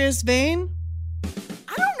Mr. Darius Vane.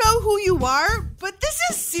 I don't know who you are, but this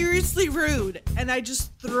is seriously rude. And I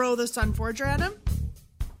just throw the Sunforger at him.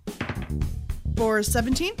 For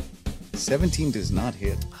 17. 17 does not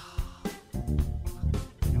hit.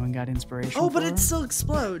 Anyone got inspiration? Oh, but for it her? still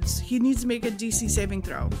explodes. He needs to make a DC saving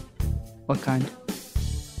throw. What kind?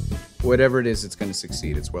 Whatever it is, it's going to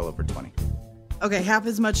succeed. It's well over 20. Okay, half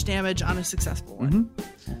as much damage on a successful one.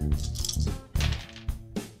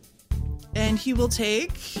 And he will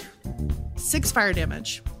take 6 fire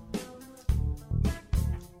damage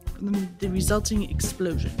from the resulting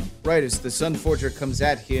explosion. Right as the Sunforger comes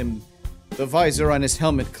at him, the visor on his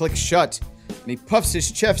helmet clicks shut, And he puffs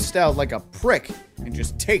his chest out like a prick and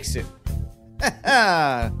just takes it. Ha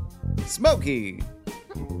ha! Smokey!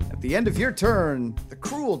 At the end of your turn, the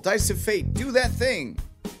cruel dice of fate do that thing.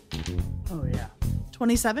 Oh, yeah.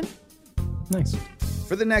 27? Nice.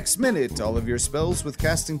 For the next minute, all of your spells with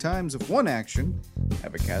casting times of 1 action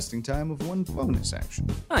have a casting time of 1 bonus action.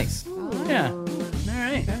 Nice. Yeah. All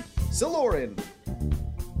right. Saloran!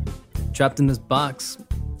 Trapped in this box.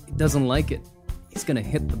 He doesn't like it. He's gonna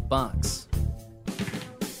hit the box.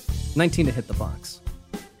 19 to hit the box.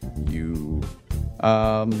 You,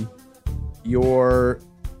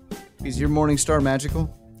 is your Morning Star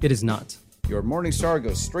magical? It is not. Your Morning Star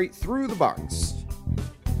goes straight through the box.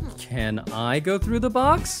 Can I go through the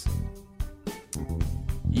box?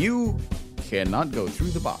 You cannot go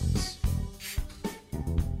through the box.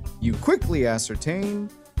 You quickly ascertain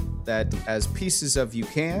that as pieces of you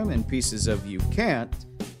can and pieces of you can't,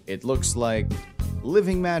 it looks like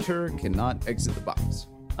living matter cannot exit the box.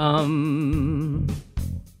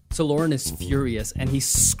 So Lauren is furious and he's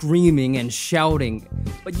screaming and shouting,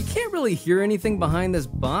 but you can't really hear anything behind this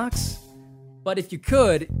box. But if you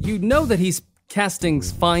could, you'd know that he's casting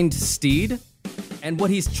Find Steed, and what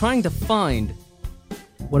he's trying to find,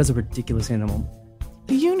 what is a ridiculous animal?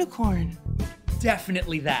 A unicorn.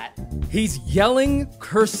 Definitely that. He's yelling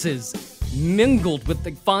curses mingled with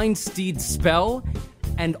the Find Steed spell,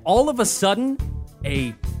 and all of a sudden,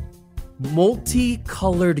 a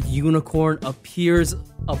multicolored unicorn appears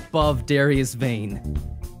above Darius Vane.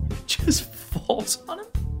 Just falls on him?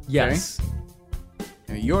 Yes.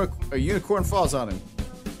 And a unicorn falls on him.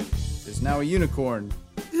 There's now a unicorn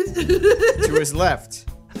to his left.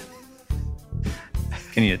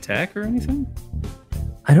 Can he attack or anything?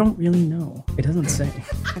 I don't really know. It doesn't say.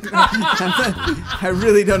 I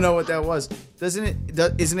really don't know what that was.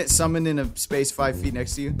 Isn't it summoned in a space 5 feet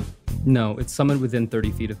next to you? No, it's summoned within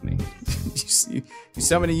 30 feet of me. You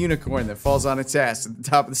summon a unicorn that falls on its ass at the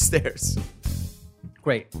top of the stairs.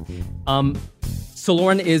 Great. So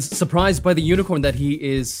Lauren is surprised by the unicorn that he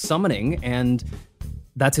is summoning, and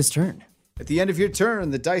that's his turn. At the end of your turn,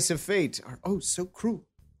 the dice of fate are oh so cruel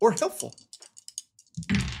or helpful.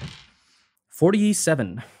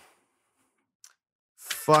 47.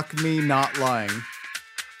 Fuck me not lying.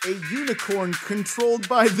 A unicorn controlled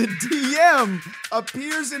by the DM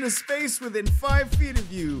appears in a space within 5 feet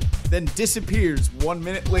of you, then disappears 1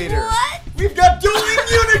 minute later. What? We've got dueling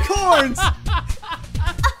unicorns!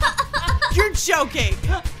 You're joking.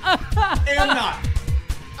 Am not.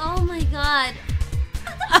 Oh my god.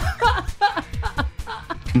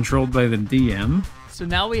 Controlled by the DM. So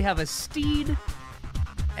now we have a steed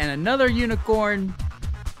and another unicorn.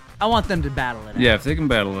 I want them to battle it out. Yeah, if they can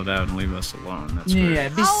battle it out and leave us alone, that's great. Yeah,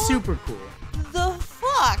 it'd be super cool. The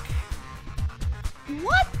fuck?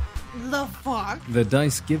 What the fuck? The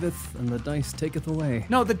dice giveth, and the dice taketh away.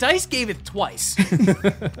 No, the dice gave it twice.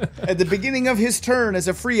 At the beginning of his turn, as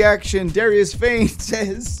a free action, Darius Vane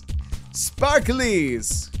says,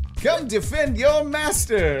 Sparklies, come defend your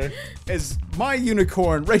master. As my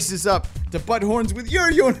unicorn races up to butt horns with your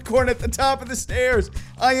unicorn at the top of the stairs.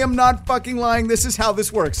 I am not fucking lying. This is how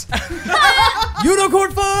this works.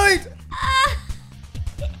 Unicorn fight!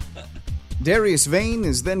 Darius Vane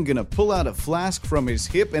is then gonna pull out a flask from his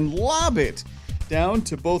hip and lob it down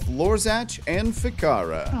to both Lorzach and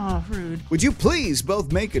Fikara. Oh, rude. Would you please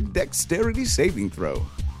both make a dexterity saving throw?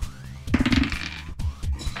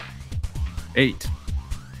 8.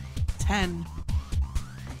 10.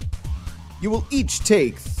 You will each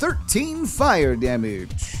take 13 fire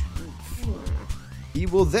damage. He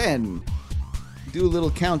will then do a little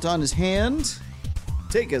count on his hand,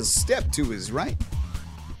 take a step to his right,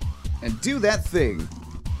 and do that thing.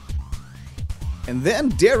 And then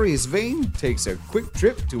Darius Vane takes a quick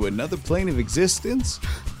trip to another plane of existence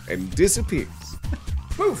and disappears.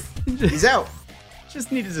 Poof! He's out.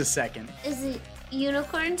 Just needed a second. Is the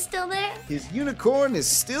unicorn still there? His unicorn is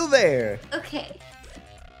still there. Okay.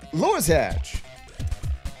 Lorzach.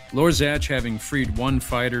 Lorzach, having freed one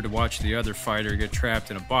fighter to watch the other fighter get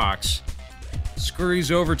trapped in a box,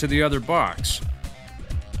 scurries over to the other box.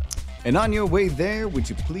 And on your way there, would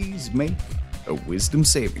you please make a wisdom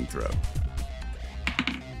saving throw?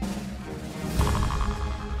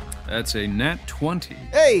 That's a nat 20.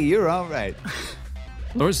 Hey, you're all right.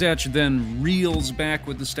 Lorzach then reels back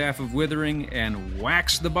with the Staff of Withering and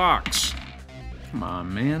whacks the box. Come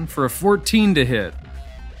on, man, for a 14 to hit.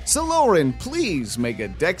 So, Lauren, please make a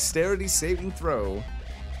dexterity saving throw.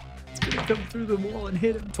 It's gonna come through the wall and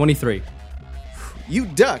hit him. 23. You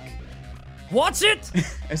duck Watch it!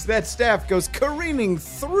 as that staff goes careening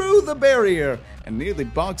through the barrier and nearly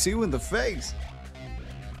bonks you in the face.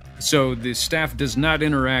 So the staff does not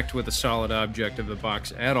interact with the solid object of the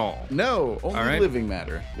box at all. No, only All right. living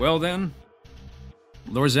matter. Well then,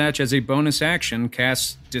 Lorzach, as a bonus action,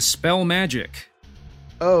 casts Dispel Magic.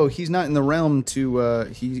 Oh, he's not in the realm to,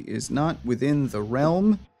 he is not within the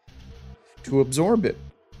realm to absorb it.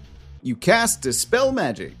 You cast Dispel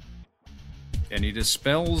Magic. And he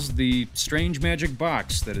dispels the strange magic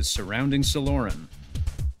box that is surrounding Saloran.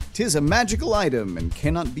 'Tis a magical item and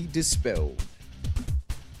cannot be dispelled.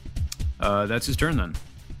 That's his turn then.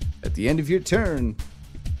 At the end of your turn,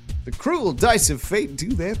 the cruel dice of fate do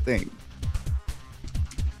their thing.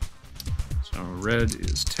 So red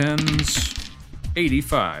is 10s,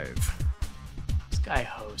 85. This guy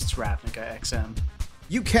hosts Ravnica XM.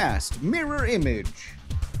 You cast Mirror Image.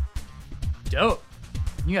 Dope.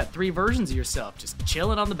 You got 3 versions of yourself just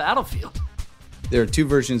chilling on the battlefield. There are 2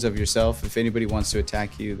 versions of yourself. If anybody wants to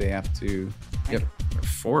attack you, they have to... Yep. There are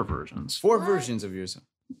 4 versions. 4 versions of yourself.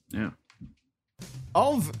 Yeah.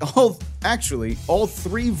 All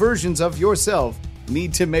 3 versions of yourself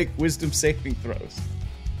need to make wisdom saving throws.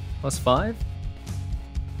 +5?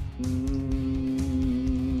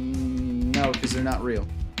 No, because they're not real.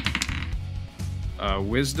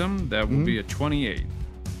 Wisdom, that will be a 28.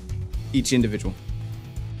 Each individual.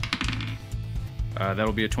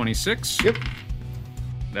 That'll be a 26. Yep.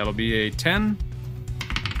 That'll be a 10.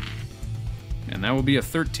 And that will be a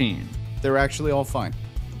 13. They're actually all fine.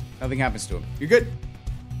 Nothing happens to him. You're good.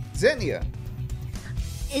 Xenia.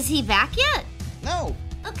 Is he back yet? No.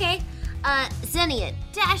 Okay. Xenia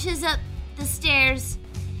dashes up the stairs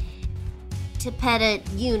to pet a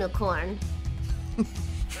unicorn.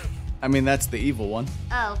 I mean, that's the evil one.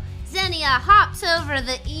 Oh, Xenia hops over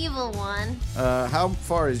the evil one. How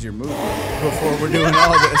far is your movement before we're doing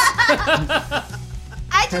all this?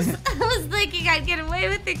 I was thinking I'd get away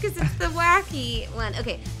with it because it's the wacky one.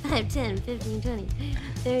 Okay, 5, 10, 15, 20,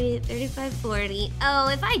 30, 35, 40. Oh,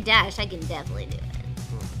 if I dash, I can definitely do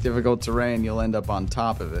it. Difficult terrain, you'll end up on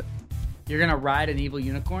top of it. You're gonna ride an evil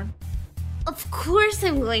unicorn? Of course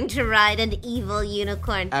I'm going to ride an evil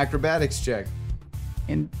unicorn. Acrobatics check.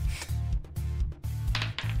 And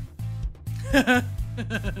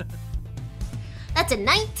That's a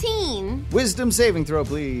 19. Wisdom saving throw,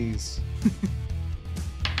 please.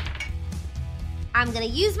 I'm gonna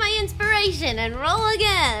use my inspiration and roll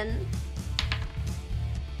again.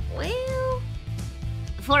 Well,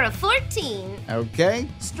 for a 14. Okay.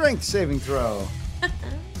 Strength saving throw.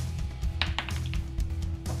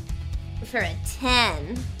 For a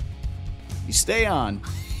 10. You stay on.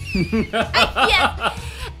 Yes.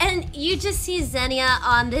 And you just see Xenia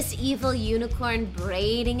on this evil unicorn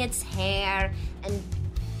braiding its hair and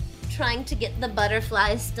trying to get the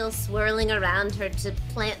butterflies still swirling around her to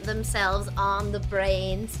plant themselves on the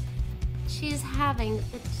braids. She's having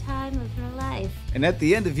the time of her life. And at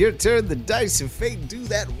the end of your turn, the dice of fate do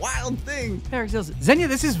that wild thing. Perix yells, Xenia,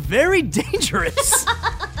 this is very dangerous.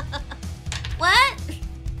 What?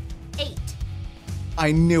 8.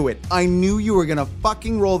 I knew it. I knew you were gonna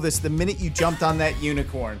fucking roll this the minute you jumped on that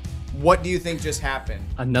unicorn. What do you think just happened?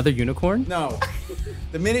 Another unicorn? No.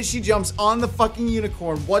 The minute she jumps on the fucking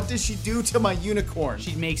unicorn, what does she do to my unicorn?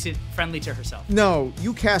 She makes it friendly to herself. No,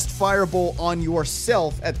 you cast Firebolt on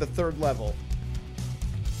yourself at the 3rd level.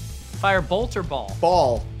 Firebolt or ball?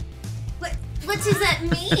 Ball. What does that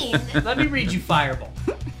mean? Let me read you Firebolt.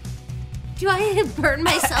 Do I burn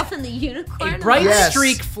myself in the unicorn? A bright Yes.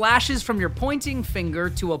 streak flashes from your pointing finger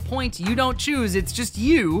to a point you don't choose. It's just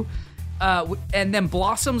you. And then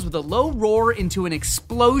blossoms with a low roar into an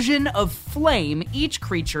explosion of flame. Each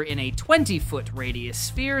creature in a 20-foot radius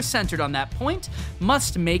sphere centered on that point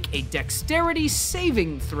must make a dexterity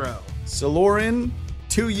saving throw. Saloran,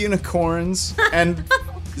 2 unicorns, and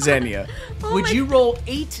Xenia. Would you roll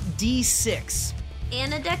 8d6?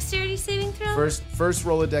 And a dexterity saving throw? First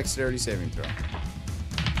roll a dexterity saving throw.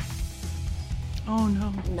 Oh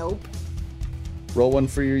no. Nope. Roll one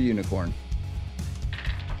for your unicorn.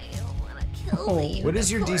 I don't want to kill the unicorn. What is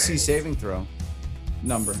your DC saving throw?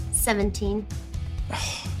 Number. 17.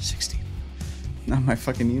 16. Not my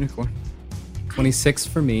fucking unicorn. 26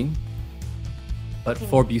 for me. But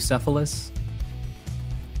for Bucephalus,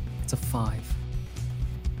 it's a 5.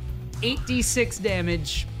 8d6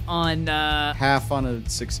 damage on Half on a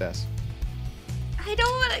success. I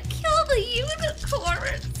don't want to kill the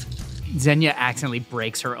unicorn. Xenia accidentally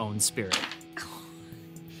breaks her own spirit.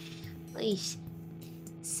 Eesh.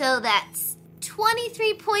 So that's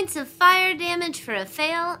 23 points of fire damage for a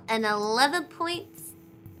fail and 11 points.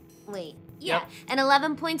 Wait, yeah, Yep. and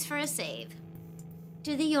 11 points for a save.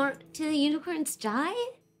 Do the unicorns die?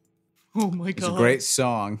 Oh my It's a great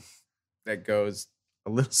song that goes a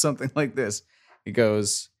little something like this. It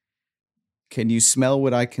goes, Can you smell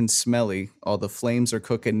what I can smelly? All the flames are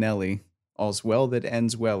cooking Nelly. All's well that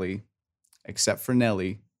ends welly. Except for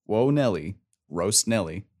Nelly. Whoa, Nelly. Roast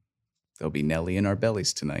Nelly. There'll be Nelly in our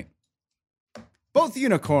bellies tonight. Both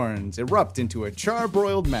unicorns erupt into a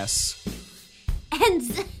charbroiled mess. And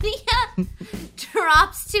Xenia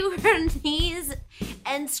drops to her knees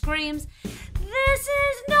and screams, "This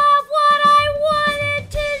is not what I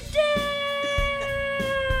wanted to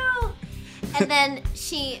do!" And then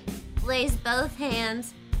she lays both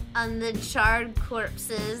hands on the charred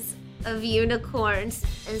corpses of unicorns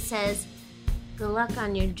and says, "Good luck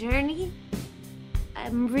on your journey.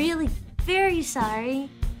 I'm really very sorry.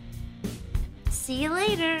 See you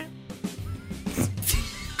later."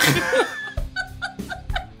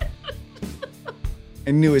 I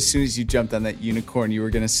knew as soon as you jumped on that unicorn you were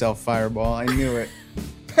going to sell Fireball. I knew it.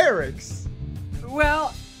 Perix!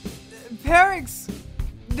 Well, Perix,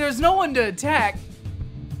 there's no one to attack.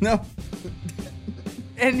 No.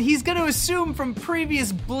 And he's going to assume from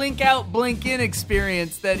previous blink out, blink in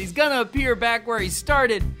experience that he's going to appear back where he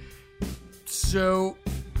started. So,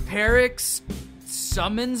 Perix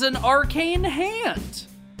summons an arcane hand.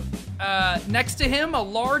 Next to him, a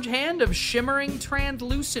large hand of shimmering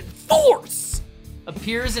translucent force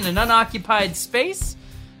appears in an unoccupied space.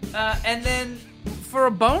 And then, for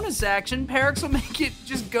a bonus action, Perix will make it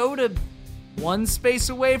just go to one space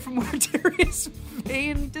away from where Darius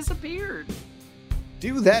Vane disappeared.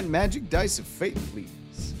 Do that magic dice of fate,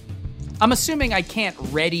 please. I'm assuming I can't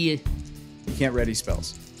ready You can't ready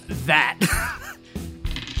spells. that.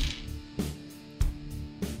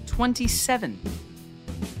 27.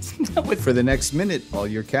 For the next minute, all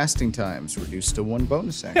your casting times reduced to one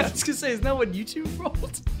bonus I action. was gonna say, isn't that what you two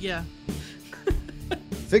rolled? Yeah.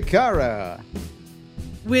 Fikara.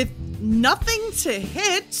 With nothing to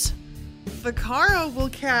hit, Vakara will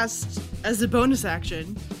cast, as a bonus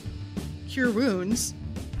action, Cure Wounds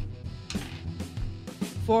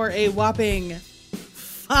for a whopping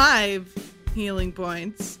 5 healing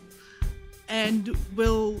points and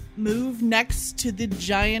will move next to the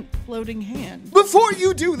giant floating hand. Before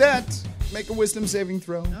you do that, make a wisdom saving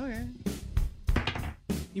throw. Okay.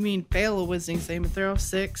 You mean fail a wisdom saving throw?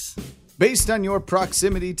 6. Based on your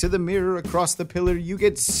proximity to the mirror across the pillar, you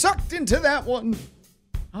get sucked into that one.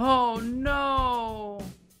 Oh no.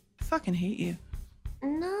 I fucking hate you.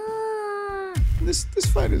 No. This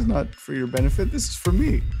fight is not for your benefit. This is for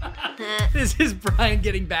me. This is Brian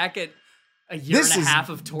getting back at a year This and a is half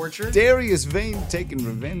of torture. Darius Vane taking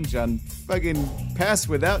revenge on fucking Pass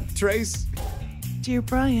Without Trace. Dear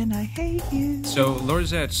Brian, I hate you. So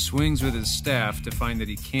Lorzach swings with his staff to find that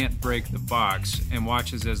he can't break the box and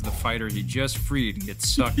watches as the fighter he just freed gets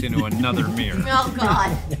sucked into another mirror. Oh,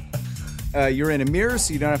 God. You're in a mirror,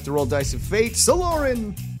 so you don't have to roll dice of fate.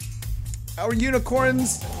 Saloran, our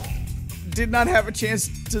unicorns did not have a chance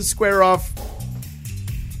to square off.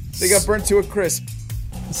 They got burnt to a crisp.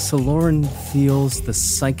 Saloran feels the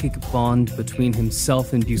psychic bond between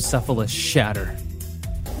himself and Bucephalus shatter.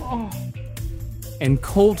 And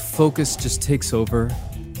cold focus just takes over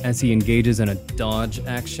as he engages in a dodge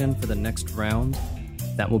action for the next round.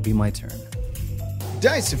 That will be my turn.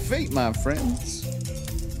 Dice of fate, my friends.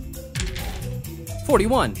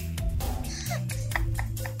 41.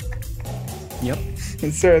 Yep.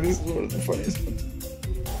 Sorry, this is one of the funniest ones.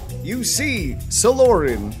 You see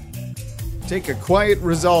Saloran take a quiet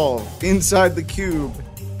resolve inside the cube,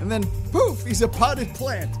 and then poof, he's a potted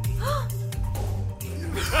plant.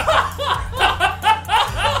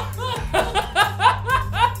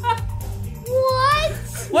 What?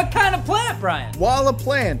 What kind of plant, Brian? While a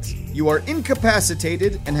plant, you are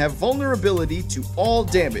incapacitated and have vulnerability to all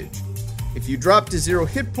damage. If you drop to 0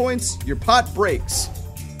 hit points, your pot breaks,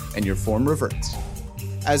 and your form reverts.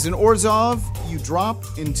 As an Orzhov, you drop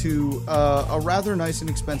into a rather nice and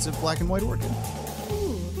expensive black and white orchid.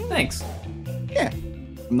 Thanks. Yeah,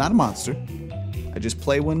 I'm not a monster. I just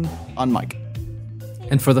play one on mic.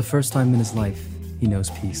 And for the first time in his life, he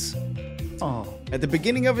knows peace. Oh. At the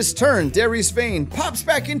beginning of his turn, Darius Vane pops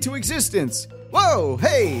back into existence. Whoa,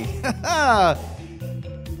 hey, haha.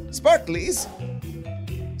 Sparklies.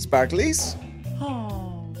 Sparklies?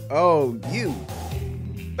 Oh, you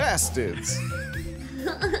bastards.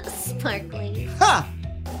 Sparkly. Ha!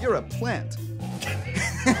 You're a plant.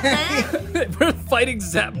 We're fighting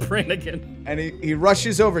Zap Brannigan. And he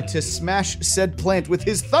rushes over to smash said plant with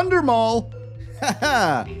his Thunder Maul. Ha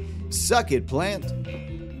ha! Suck it, plant.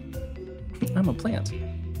 I'm a plant.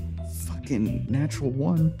 Fucking natural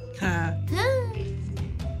one. Ha.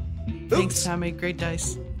 Thanks, Oops. Tommy. Great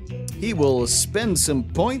dice. He will spend some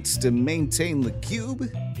points to maintain the cube,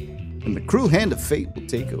 and the cruel hand of fate will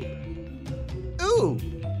take over. Ooh!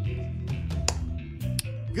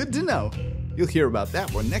 Good to know. You'll hear about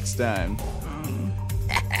that one next time.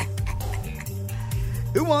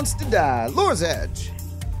 Who wants to die? Lorzach.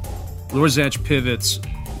 Lorzach pivots,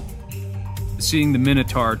 seeing the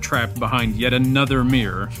Minotaur trapped behind yet another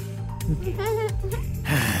mirror,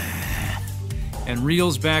 and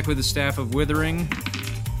reels back with the Staff of Withering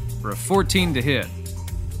for a 14 to hit.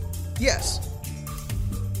 Yes.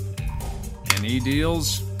 And he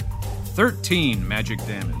deals 13 magic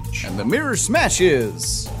damage. And the mirror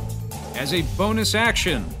smashes. As a bonus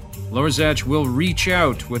action, Lorzach will reach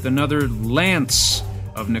out with another lance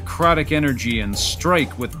of necrotic energy and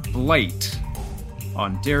strike with Blight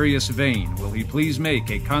on Darius Vane. Will he please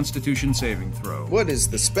make a Constitution saving throw? What is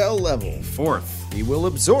the spell level? 4th. He will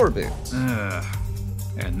absorb it.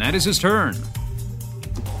 And that is his turn.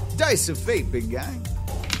 Dice of fate, big guy.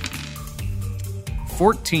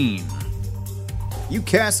 14. You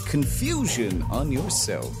cast confusion on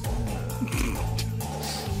yourself.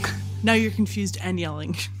 Now you're confused and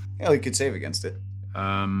yelling. Hell, he could save against it.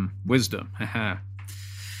 Wisdom. Haha.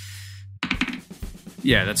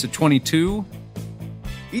 Yeah, that's a 22.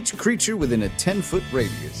 Each creature within a 10-foot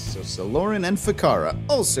radius, so Saloran and Fakara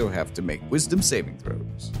also have to make wisdom saving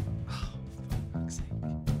throws.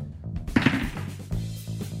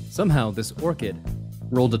 Somehow, this orchid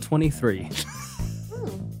rolled a 23.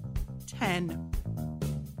 10.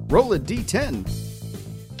 Roll a d10.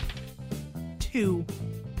 2.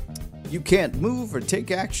 You can't move or take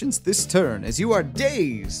actions this turn as you are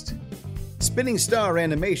dazed. Spinning star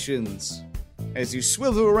animations as you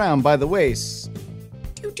swivel around by the waist.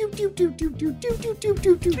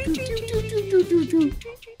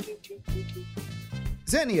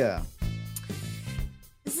 Xenia.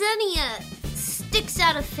 Xenia sticks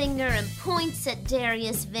out a finger and points at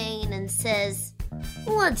Darius Vane and says,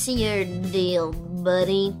 "What's your deal,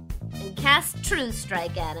 buddy?" and casts True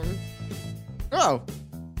Strike at him. Oh,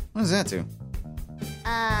 what does that do?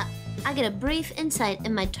 I get a brief insight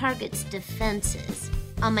in my target's defenses.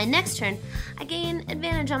 On my next turn, I gain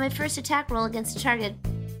advantage on my first attack roll against a target,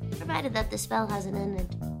 provided that the spell hasn't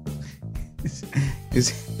ended.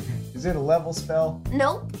 Is it a level spell?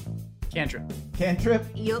 Nope. Cantrip. Cantrip?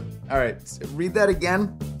 Yup. All right, so read that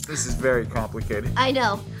again. This is very complicated. I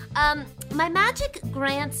know. My magic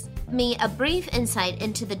grants me a brief insight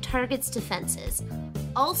into the target's defenses.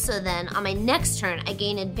 Also then, on my next turn, I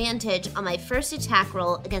gain advantage on my first attack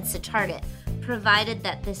roll against the target, provided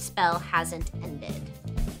that this spell hasn't ended.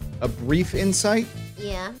 A brief insight?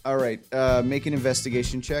 Yeah. All right, make an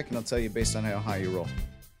investigation check, and I'll tell you based on how high you roll.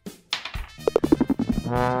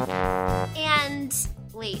 And,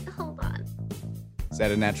 wait, hold on. Is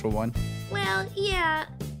that a natural one? Well, yeah,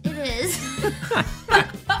 it is.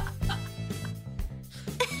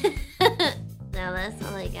 No, that's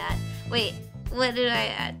all I got. Wait, what did I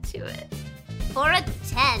add to it? For a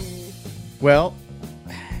 10. Well,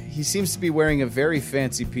 he seems to be wearing a very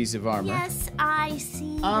fancy piece of armor. Yes, I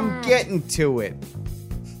see I'm that. getting to it.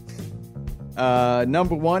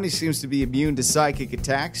 Number one, he seems to be immune to psychic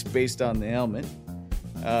attacks based on the helmet.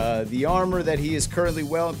 The armor that he is currently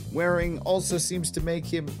wearing also seems to make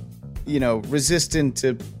him, resistant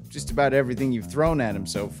to just about everything you've thrown at him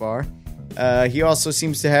so far. He also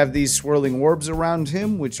seems to have these swirling orbs around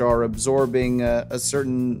him, which are absorbing a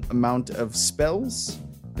certain amount of spells.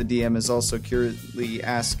 The DM is also curiously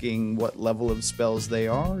asking what level of spells they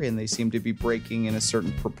are, and they seem to be breaking in a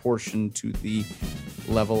certain proportion to the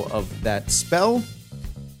level of that spell.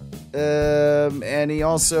 And he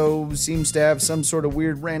also seems to have some sort of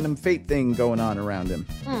weird random fate thing going on around him.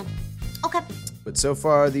 Okay. But so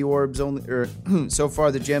far the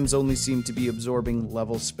the gems only seem to be absorbing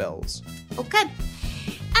level spells. Okay.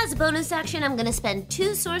 As a bonus action, I'm going to spend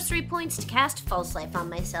 2 sorcery points to cast False Life on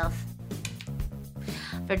myself.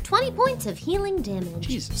 For 20 points of healing damage.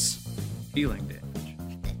 Jesus. Healing damage.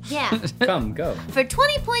 Yeah. Come, go. For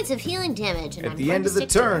 20 points of healing damage. And At I'm the going end to of the stick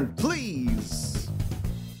to turn, it. please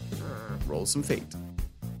roll some fate.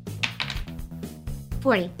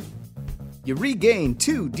 40. You regain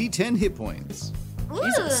 2 d10 hit points.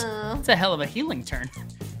 Jesus. Ooh. It's a hell of a healing turn.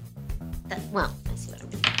 Well, I see what I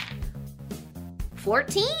mean.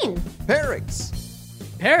 14. Perix.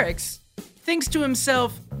 Perix thinks to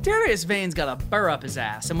himself, Darius Vane's got a burr up his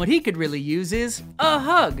ass, and what he could really use is a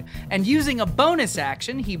hug. And using a bonus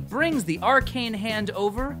action, he brings the arcane hand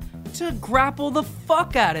over to grapple the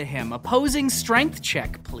fuck out of him. Opposing strength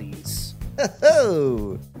check, please.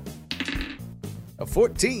 Oh. A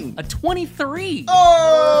 14. A 23.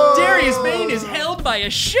 Oh! Darius Vane is held by a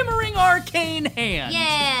shimmering arcane hand.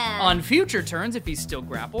 Yeah. On future turns, if he's still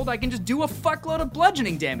grappled, I can just do a fuckload of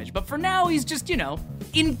bludgeoning damage. But for now, he's just,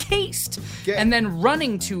 encased. Okay. And then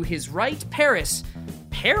running to his right, Paris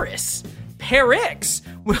Paris. Perix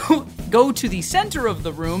will go to the center of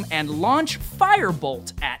the room and launch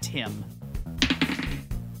Firebolt at him.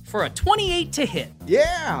 For a 28 to hit.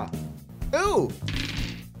 Yeah! Ooh!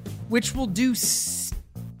 Which will do... Is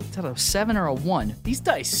that a 7 or a 1? These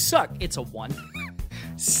dice suck. It's a 1.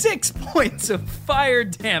 6 points of fire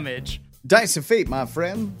damage. Dice of fate, my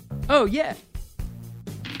friend. Oh, yeah.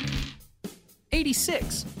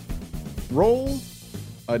 86. Roll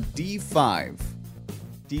a d5.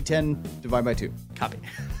 D10 divide by 2. Copy.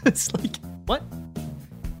 It's like, what?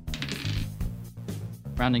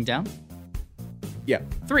 Rounding down? Yeah.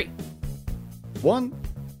 3. 1,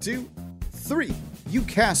 2, 3. You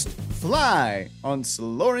cast Fly on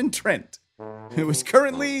Saloran Trent, who is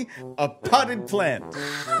currently a potted plant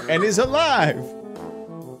and is alive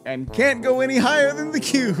and can't go any higher than the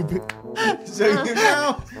cube. So you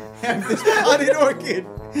now have this potted orchid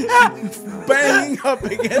banging up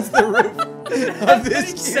against the roof of this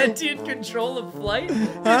cube. Sentient control of flight?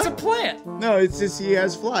 It's a plant. No, it's just he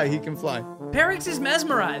has fly. He can fly. Perix is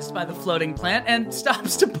mesmerized by the floating plant and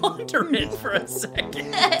stops to ponder it for a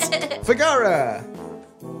second. Figara!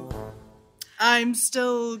 I'm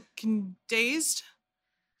still dazed,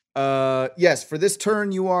 Yes, for this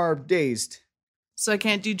turn you are dazed. so I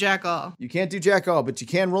can't do jack all. You can't do jack all, but you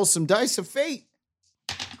can roll some dice of fate.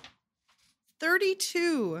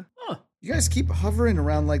 32. You guys keep hovering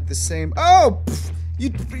around like the same. Oh, pff,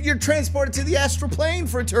 you're transported to the astral plane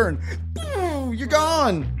for a turn. You're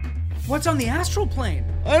gone. What's on the astral plane?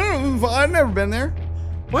 I don't know. I've never been there.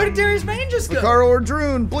 Where did Darius Vane just go? Vakaro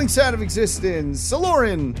Ordrune blinks out of existence.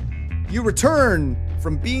 Saloran, you return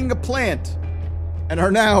from being a plant and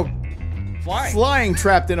are now flying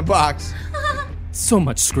trapped in a box. So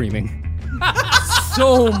much screaming.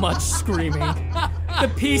 So much screaming.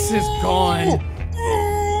 The piece is gone.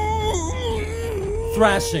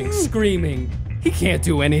 Thrashing, screaming. He can't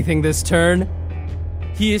do anything this turn.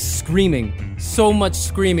 He is screaming. So much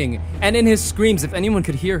screaming. And in his screams, if anyone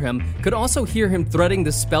could hear him, could also hear him threading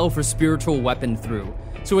the spell for spiritual weapon through.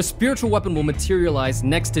 So a spiritual weapon will materialize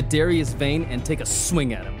next to Darius Vane and take a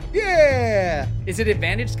swing at him. Yeah. Is it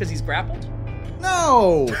advantaged because he's grappled?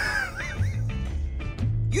 No.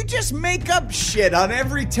 You just make up shit on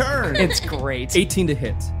every turn. It's great. 18 to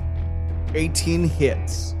hit. 18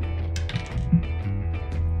 hits.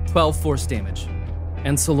 12 force damage.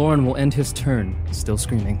 And Saloran will end his turn, still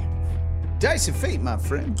screaming. Dice of fate, my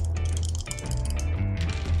friend.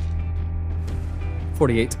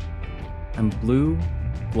 48. I'm blue,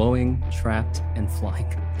 glowing, trapped, and flying.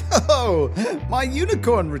 Oh, my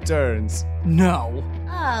unicorn returns. No.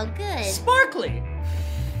 Oh, good. Sparkly.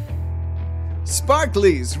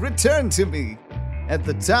 Sparklies return to me. At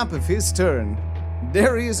the top of his turn,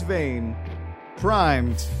 Darius Vane,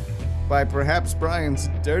 primed by perhaps Brian's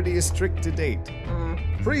dirtiest trick to date,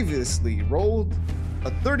 previously rolled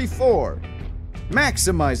a 34,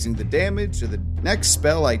 maximizing the damage of the next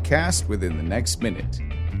spell I cast within the next minute.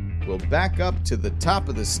 We'll back up to the top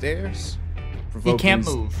of the stairs. He can't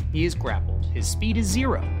move. He is grappled. His speed is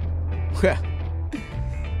 0. Well,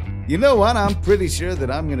 you know what? I'm pretty sure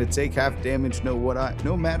that I'm gonna take half damage no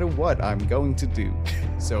matter what I'm going to do.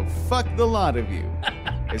 So fuck the lot of you.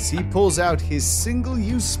 As he pulls out his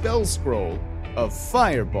single-use spell scroll of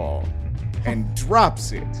Fireball and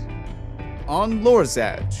drops it on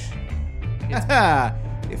Lorzach.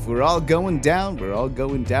 If we're all going down, we're all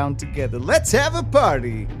going down together. Let's have a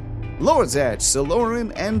party. Lorzach,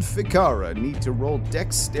 Saloran, and Fikara need to roll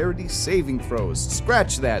dexterity saving throws.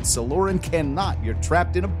 Scratch that. Saloran cannot. You're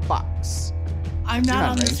trapped in a box. I'm not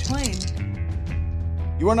on range. this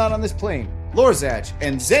plane. You are not on this plane. Lorzach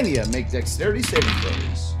and Xenia make dexterity saving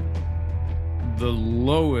throws. The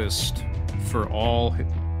lowest for all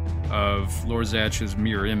of Lorzach's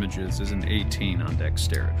mirror images is an 18 on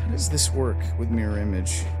dexterity. How does this work with mirror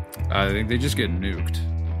image? I think they just get nuked.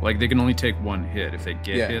 Like, they can only take one hit. If they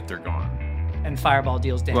get hit, they're gone. And Fireball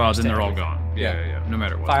deals damage. Well, then to they're all everything. gone. Yeah. No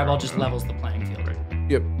matter what. Fireball they're all just gone. levels the playing field. Right.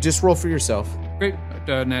 Yep, just roll for yourself. Great.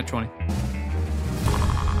 Nat 20.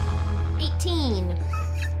 18.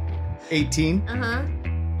 18. Uh-huh.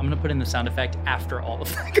 I'm going to put in the sound effect after all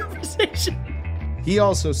of that conversation. He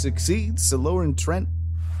also succeeds. Saloran Trent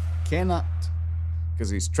cannot, because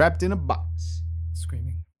he's trapped in a box.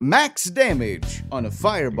 Screaming. Max damage on a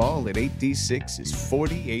fireball at 8d6 is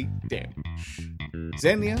 48 damage.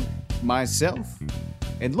 Xenia, myself,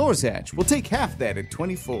 and Lorzach will take half that at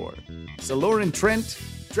 24. Saloran Trent,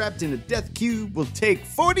 trapped in a death cube, will take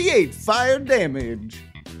 48 fire damage.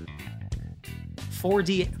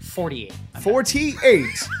 48. 48.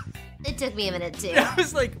 It took me a minute too. I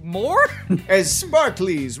was like, more? As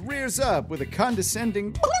Sparklies rears up with a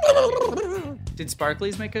condescending Did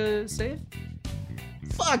Sparklies make a save?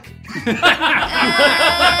 Fuck!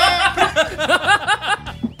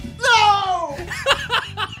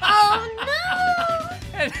 Oh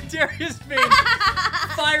no! And Darius Vane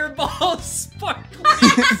fireballs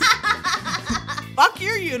Sparklies. Fuck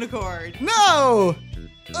your unicorn. No!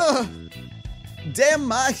 Damn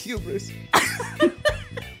my hubris.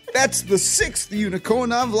 That's the 6th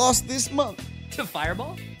unicorn I've lost this month. To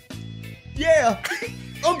Fireball? Yeah!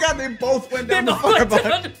 Oh god, they both went down They to both went Fireball.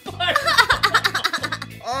 down to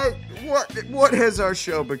Fireball. What has our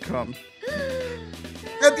show become?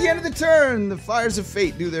 At the end of the turn, the fires of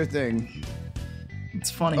fate do their thing.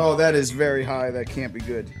 It's funny. Oh, that is very high. That can't be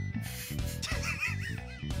good.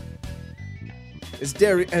 As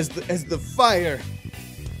the fire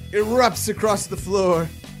erupts across the floor,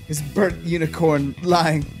 his burnt unicorn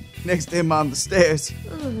lying next to him on the stairs.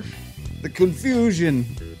 The confusion,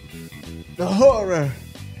 the horror,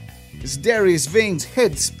 as Darius Vane's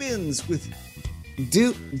head spins with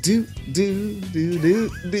do do do do do do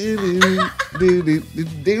do do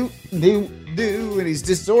do do do, and he's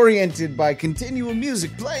disoriented by continual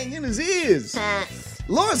music playing in his ears.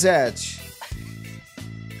 Lorzach.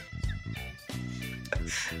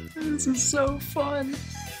 This is so fun.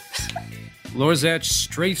 Lorzach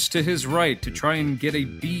strafes to his right to try and get a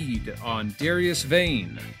bead on Darius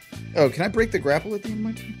Vane. Oh, can I break the grapple at the end of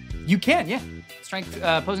my turn? You can, yeah. Strength,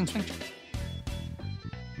 opposing strength check.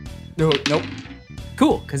 No, nope.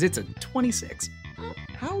 Cool, because it's a 26.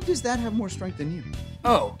 How does that have more strength than you?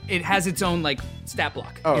 Oh, it has its own, like, stat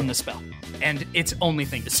block Oh. in the spell. And its only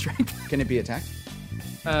thing is strength. Can it be attacked?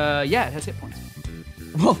 Yeah, it has hit points.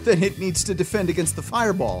 Well, then it needs to defend against the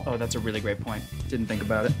fireball. Oh, that's a really great point. Didn't think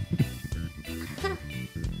about it.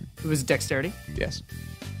 It was dexterity. Yes.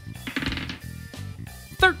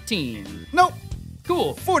 13. Nope.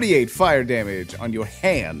 Cool. 48 fire damage on your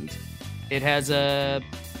hand. It has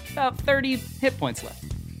about 30 hit points left.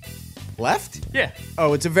 Left? Yeah.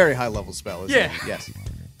 Oh, it's a very high level spell, isn't Yeah. it? Yes.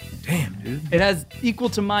 Damn, dude. It has equal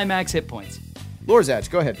to my max hit points. Lorzach,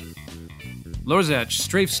 go ahead. Lorzach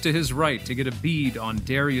strafes to his right to get a bead on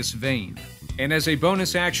Darius Vane, and as a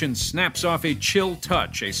bonus action snaps off a chill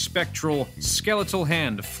touch, a spectral, skeletal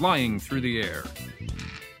hand flying through the air.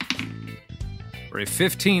 For a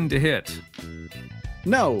 15 to hit.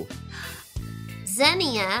 No.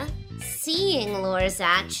 Xenia, seeing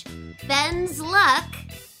Lorzach, bends luck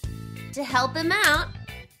to help him out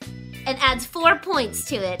and adds 4 points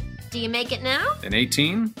to it. Do you make it now? An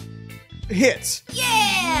 18? Hits.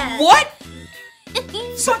 Yeah! What?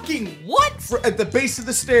 Fucking what? At the base of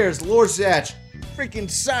the stairs, Lorzach freaking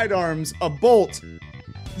sidearms a bolt.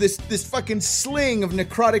 This fucking sling of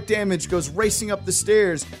necrotic damage goes racing up the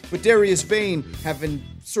stairs, but Darius Vane, having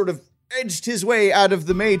sort of edged his way out of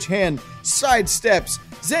the mage hand, sidesteps.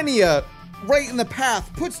 Xenia, right in the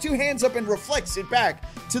path, puts 2 hands up and reflects it back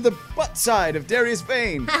to the butt side of Darius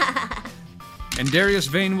Vane. And Darius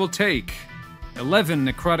Vane will take 11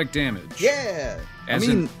 necrotic damage. Yeah.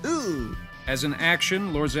 Ooh. As an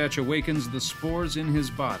action, Lorzach awakens the spores in his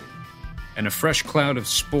body, and a fresh cloud of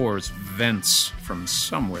spores vents from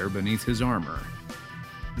somewhere beneath his armor.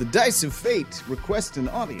 The Dice of Fate request an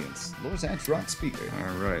audience. Lorzach rock speaker.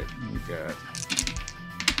 All right, we got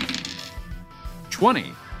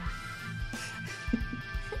 20.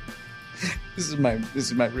 This is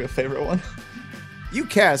my real favorite one. You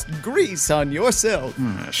cast grease on yourself.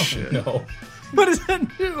 Ah, shit. No. What does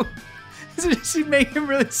that do? Does she make him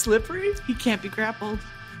really slippery? He can't be grappled.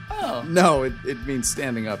 Oh. No, it means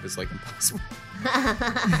standing up is like impossible.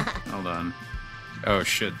 Hold on. Oh,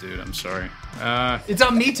 shit, dude, I'm sorry. It's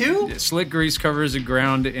on me too? Slick grease covers the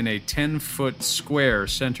ground in a 10-foot square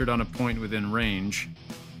centered on a point within range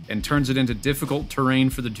and turns it into difficult terrain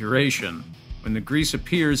for the duration. When the grease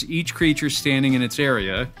appears, each creature standing in its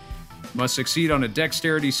area must succeed on a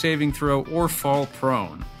dexterity saving throw or fall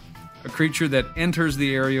prone. A creature that enters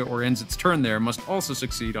the area or ends its turn there must also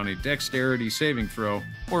succeed on a dexterity saving throw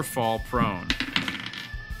or fall prone.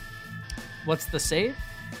 What's the save?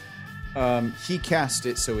 He cast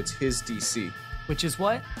it, so it's his DC. Which is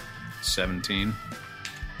what? 17.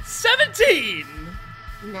 17!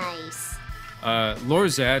 Nice.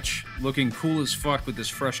 Lorzach, looking cool as fuck with this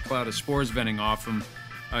fresh cloud of spores venting off him,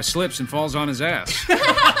 slips and falls on his ass.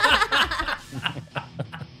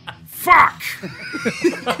 Fuck!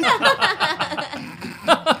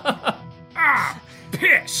 Ah,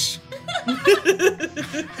 piss!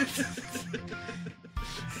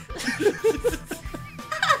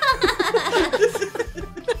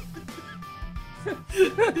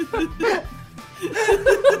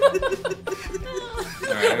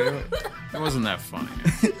 Alright, it wasn't that funny.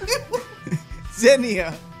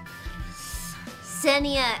 Xenia,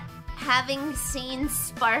 Xenia, having seen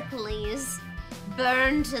Sparklies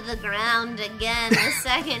burn to the ground again a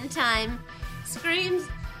second time, screams,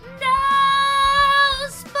 "No,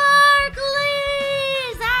 Sparklies!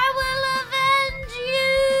 I will avenge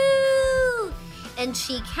you!" And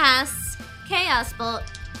she casts Chaos Bolt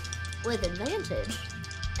with advantage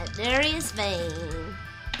at Darius Vane.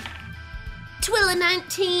 Twilla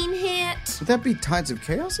 19 hit. Would that be Tides of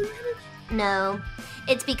Chaos advantage? No,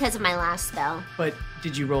 it's because of my last spell. But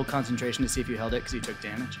did you roll concentration to see if you held it because you took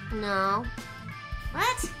damage? No.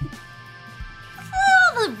 What?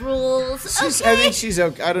 All the rules. I think she's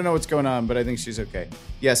okay. I don't know what's going on, but I think she's okay.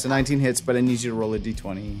 Yes, a 19 hits, but I need you to roll a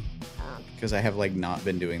d20. Because I have, not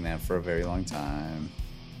been doing that for a very long time.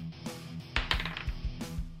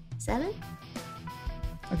 7?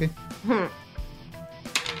 Okay.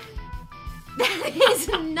 That is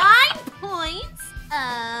 9 points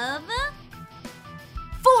of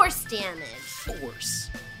force damage.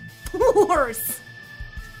 Force.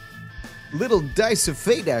 Little Dice of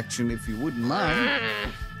Fate action, if you wouldn't mind.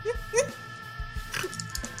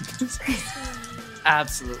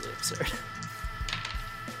 Absolutely absurd.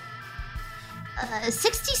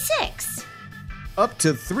 66. Up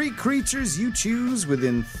to 3 creatures you choose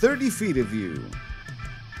within 30 feet of you.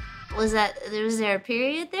 Was there a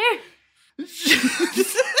period there?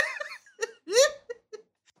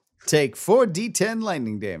 Take 4d10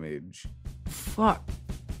 lightning damage. Fuck.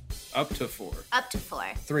 Up to 4. Up to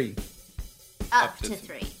 4. 3. Up to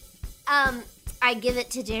 3. I give it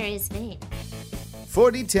to Darius Vane.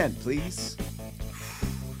 4d10, please.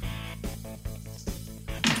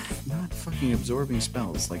 Not fucking absorbing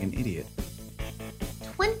spells like an idiot.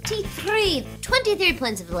 23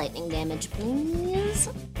 points of lightning damage, please.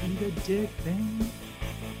 Eat a dick, Vane.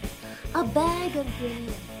 A bag of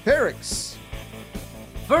dick. Perix.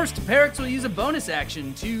 First, Perix will use a bonus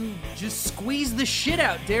action to just squeeze the shit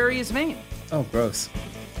out Darius Vane. Oh, gross.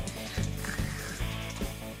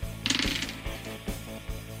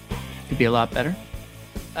 Could be a lot better.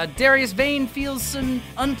 Darius Vane feels some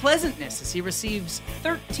unpleasantness as he receives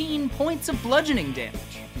 13 points of bludgeoning damage.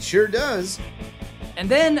 He sure does. And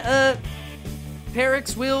then,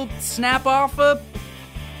 Perix will snap off a...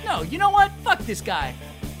 No, you know what? Fuck this guy.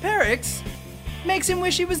 Perix makes him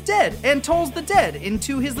wish he was dead and tolls the dead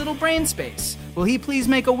into his little brain space. Will he please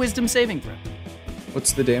make a wisdom saving throw?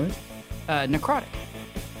 What's the damage? Necrotic.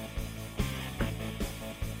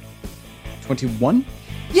 21?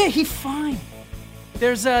 Yeah, he's fine.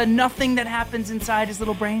 There's nothing that happens inside his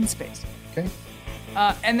little brain space. Okay.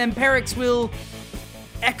 And then Perix will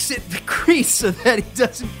exit the crease so that he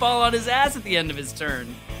doesn't fall on his ass at the end of his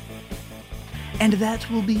turn. And that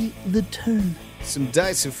will be the turn. Some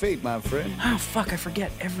Dice of Fate, my friend. Oh, fuck, I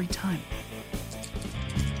forget every time.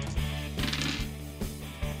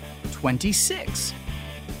 26.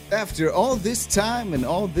 After all this time and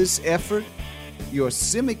all this effort, your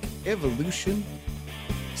Simic evolution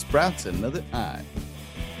sprouts another eye.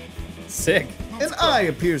 Sick. An eye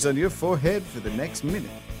appears on your forehead for the next minute.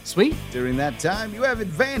 Sweet. During that time, you have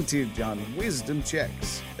advantage on wisdom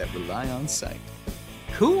checks that rely on sight.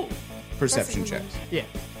 Cool. Perception checks. Yeah.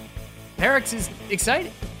 Perix is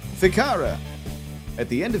excited. Fikara, at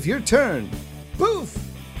the end of your turn, poof,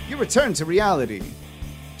 you return to reality.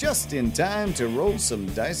 Just in time to roll some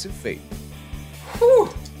Dice of Fate. Whew.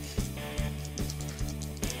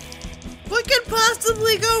 What could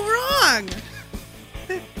possibly go wrong?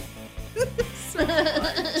 So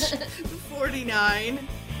much. 49.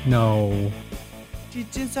 No.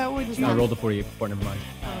 Is that what you... I rolled a 48 before, never mind.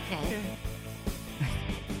 Okay.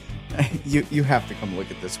 You have to come look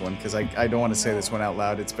at this one, because I don't want to say this one out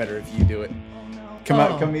loud. It's better if you do it.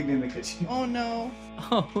 Come meet me in the kitchen. Oh, no.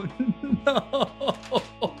 Oh,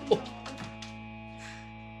 no.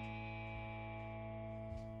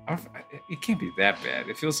 It can't be that bad.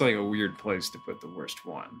 It feels like a weird place to put the worst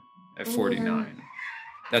one at 49.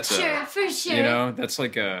 That's For sure. You know, that's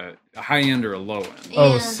like a high end or a low end.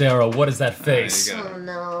 Oh, Yeah. Sarah, what is that face? You Oh,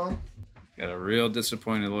 no. got a real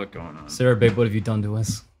disappointed look going on. Sarah, babe, what have you done to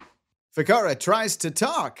us? Fikara tries to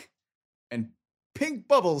talk, and pink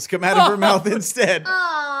bubbles come out of her mouth instead.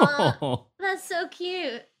 Aw, that's so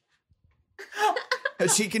cute.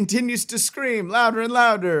 As she continues to scream louder and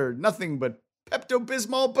louder, nothing but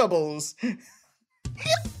Pepto-Bismol bubbles.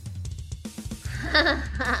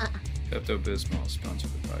 Pepto-Bismol sponsored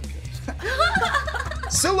the podcast.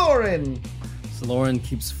 Saloran! Saloran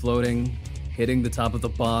keeps floating, hitting the top of the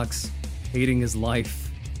box, hating his life.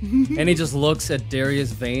 And he just looks at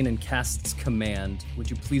Darius Vane and casts command. Would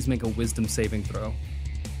you please make a wisdom saving throw?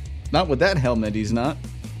 Not with that helmet, he's not.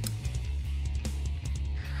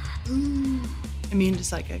 Immune to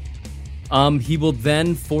psychic. He will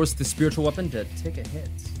then force the spiritual weapon to take a hit.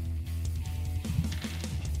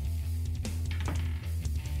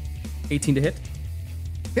 18 to hit.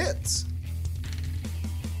 Hits.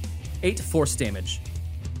 8 force damage.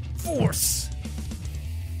 Force.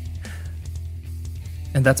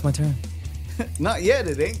 And that's my turn. Not yet,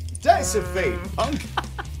 it ain't. Dice of fate, punk.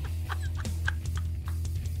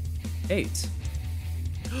 8.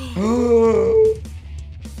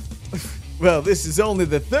 Well, this is only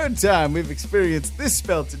the third time we've experienced this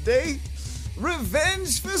spell today.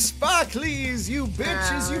 Revenge for Sparklies, you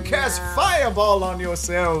bitches. You cast fireball on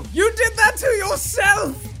yourself. You did that to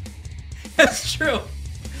yourself! That's true.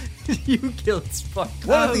 You killed Sparkles.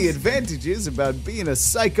 One of the advantages about being a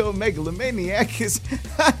psycho megalomaniac is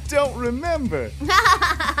I don't remember.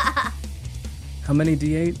 How many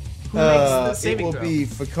D8? Who makes the It saving will throw? be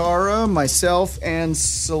Fakara, myself, and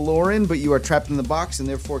Saloran, but you are trapped in the box and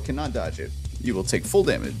therefore cannot dodge it. You will take full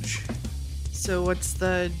damage. So what's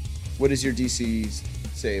the... What is your DC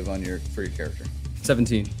save for your character?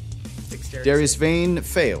 17. Dexterity. Darius Vane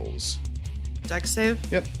fails. dex save?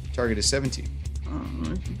 Yep, target is 17.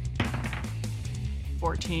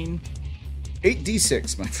 14.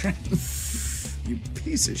 8d6, my friend. You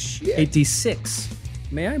piece of shit. 8d6.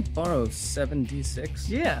 May I borrow 7d6?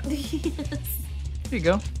 Yeah. Yes. Here you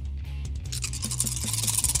go.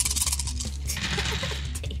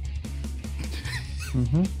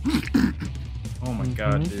 Oh my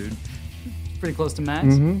god, dude. Pretty close to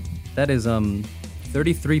max. That is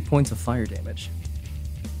 33 points of fire damage.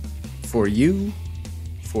 For you,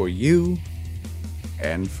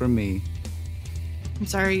 and for me. I'm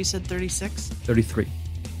sorry, you said 36? 33.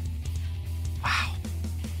 A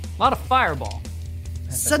lot of fireball.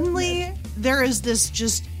 Suddenly, there is this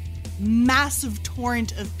just massive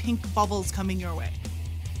torrent of pink bubbles coming your way.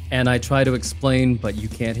 And I try to explain, but you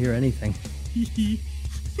can't hear anything.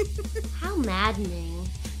 How maddening.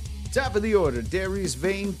 Top of the order, Darius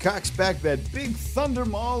Vane cocks back that big thunder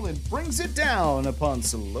maul and brings it down upon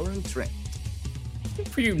Saloran Trent.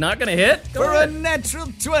 For you not gonna hit? Go For a ahead. natural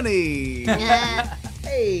 20. Yeah.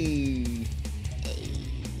 Hey.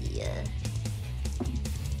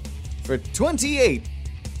 For 28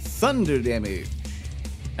 thunder damage.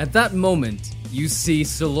 At that moment, you see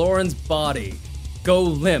Saloran's body go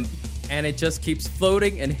limp, and it just keeps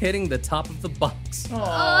floating and hitting the top of the box.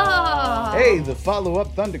 Oh. Hey, the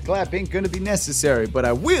follow-up thunderclap ain't gonna be necessary, but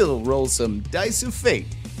I will roll some dice of fate.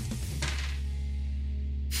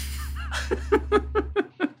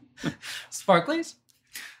 Sparklies?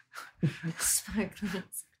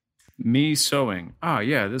 Sparkles. Me sowing. Ah,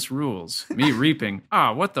 yeah, this rules. Me reaping.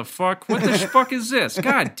 Ah, what the fuck? What the fuck is this?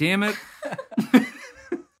 God damn it.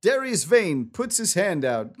 Darius Vane puts his hand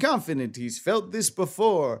out, confident he's felt this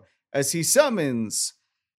before, as he summons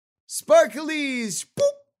Sparklies, boop,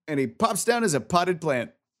 and he pops down as a potted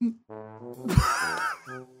plant.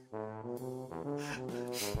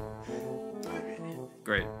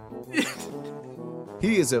 Great.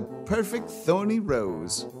 He is a perfect thorny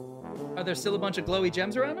rose. Are there still a bunch of glowy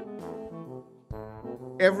gems around him?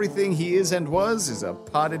 Everything he is and was is a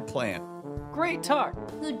potted plant. Great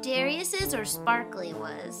talk. Who Darius is or Sparkly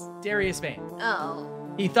was? Darius Vane. Oh.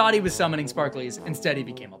 He thought he was summoning Sparklies. Instead, he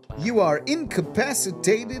became a plant. You are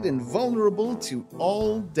incapacitated and vulnerable to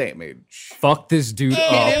all damage. Fuck this dude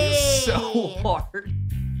Hit up. him so hard.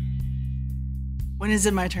 When is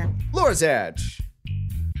it my turn? Lorzach.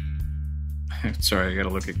 Sorry, I gotta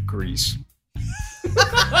look at Grease.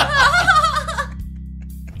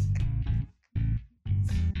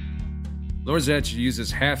 Lorzach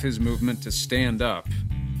uses half his movement to stand up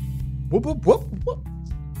Whoop, whoop, whoop, whoop.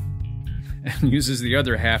 and uses the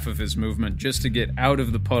other half of his movement just to get out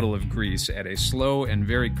of the puddle of grease at a slow and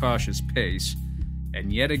very cautious pace,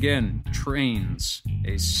 and yet again trains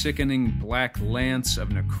a sickening black lance of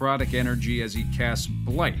necrotic energy as he casts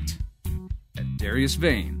Blight at Darius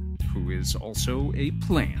Vane, who is also a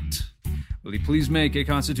plant. Will he please make a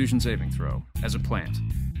Constitution saving throw as a plant?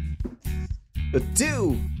 A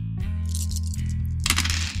 2.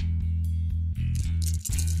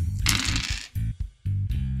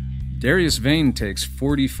 Darius Vane takes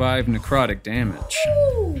 45 necrotic damage.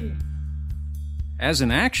 As an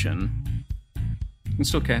action, you can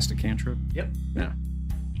still cast a cantrip. Yep. Yeah.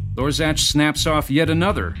 Lorzach snaps off yet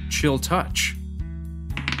another chill touch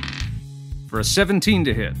for a 17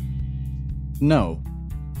 to hit. No.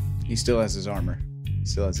 He still has his armor. He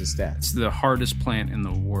still has his stats. It's the hardest plant in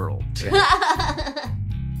the world.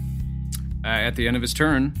 At the end of his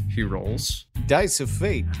turn, he rolls Dice of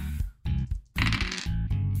fate.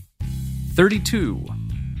 32.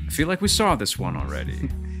 I feel like we saw this one already.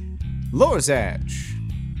 Lorzach,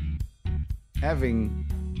 having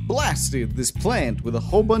blasted this plant with a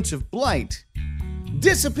whole bunch of blight,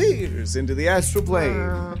 disappears into the astral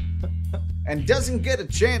plane, and doesn't get a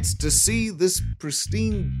chance to see this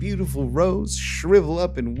pristine, beautiful rose shrivel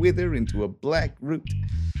up and wither into a black root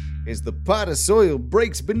as the pot of soil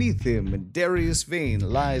breaks beneath him and Darius Vane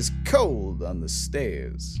lies cold on the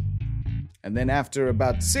stairs. And then after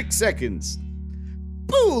about 6 seconds,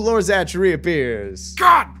 boo, Lorzach reappears.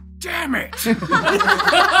 God damn it!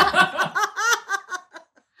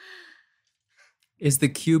 Is the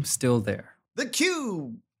cube still there? The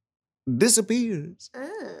cube disappears.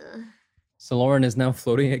 Saloran is now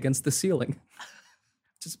floating against the ceiling.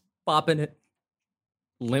 Just bopping it.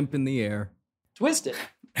 Limp in the air. Twisted.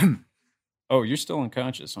 Oh, you're still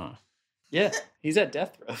unconscious, huh? Yeah, he's at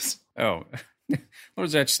death throes. Oh.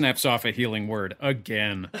 Lorzach snaps off a healing word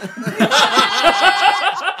again.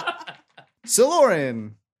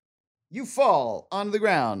 Saloran, you fall onto the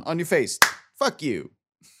ground on your face. Fuck you.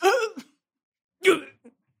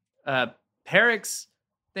 Perix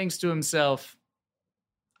thinks to himself,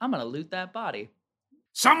 I'm gonna loot that body.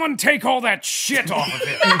 Someone take all that shit off of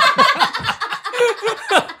it!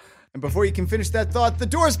 And before you can finish that thought, the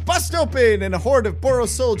doors bust open and a horde of Boros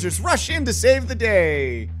soldiers rush in to save the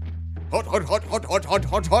day. Hot, hot, hot, hot, hot, hot,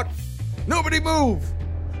 hot, hot. Nobody move.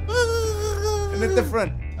 And at the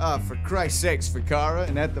front, for Christ's sakes, Fakara,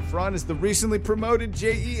 and at the front is the recently promoted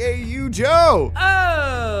JEAU Joe.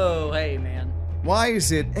 Oh, hey, man. Why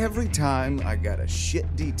is it every time I got a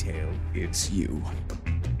shit detail, it's you?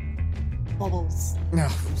 Bubbles.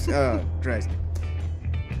 Oh, Christ.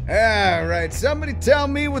 All right, somebody tell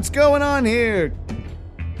me what's going on here.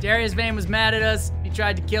 Darius Vane was mad at us. He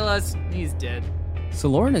tried to kill us. He's dead.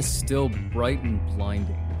 Saloran is still bright and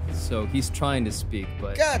blinding, so he's trying to speak,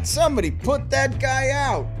 but... God, somebody put that guy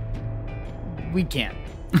out. We can't.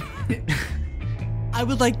 I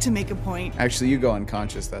would like to make a point Actually, you go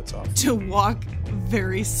unconscious, that's all. to walk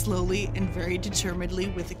very slowly and very determinedly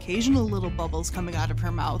with occasional little bubbles coming out of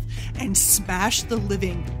her mouth and smash the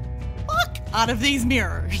living fuck out of these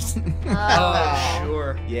mirrors. Oh,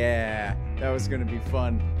 sure. Yeah, that was going to be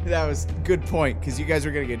fun. That was a good point, because you guys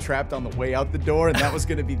were going to get trapped on the way out the door, and that was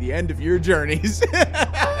going to be the end of your journeys.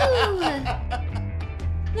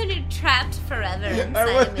 Then you're trapped forever I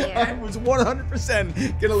inside here. was 100%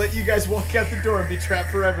 going to let you guys walk out the door and be trapped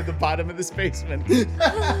forever at the bottom of this basement.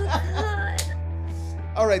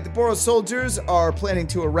 All right, the Boros soldiers are planning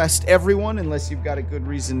to arrest everyone unless you've got a good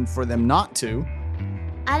reason for them not to.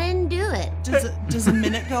 I didn't do it. Does a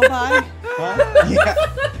minute go by?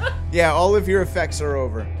 Huh? Yeah, all of your effects are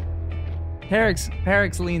over.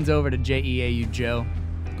 Perix leans over to JEAU Joe,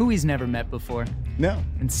 who he's never met before, No.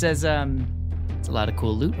 and says, it's a lot of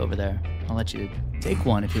cool loot over there. I'll let you take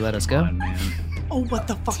one if you let us go. Come on, man. Oh, what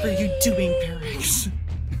the fuck are you doing, Perix?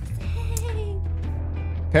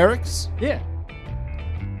 Perix, Yeah.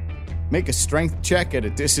 make a strength check at a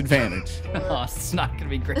disadvantage. Oh, it's not going to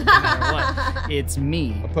be great no matter what. It's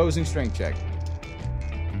me. Opposing strength check.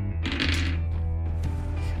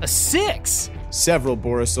 A 6! Several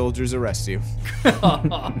Boros soldiers arrest you.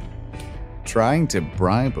 Trying to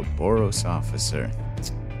bribe a Boros officer.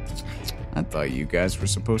 I thought you guys were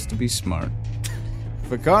supposed to be smart.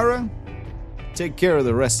 Fakara, take care of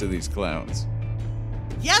the rest of these clowns.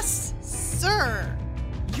 Yes, sir.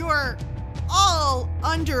 You're all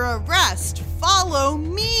under arrest. Follow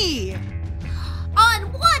me.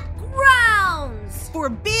 On what grounds? For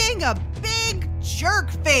being a big jerk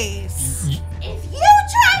face. If you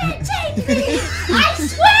try to take me, I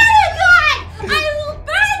swear to God, I will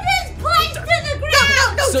burn this place to the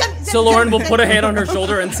ground. So Lauren will put a hand on her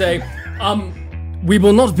shoulder and say, we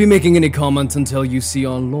will not be making any comments until you see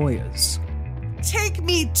our lawyers. Take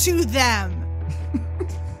me to them.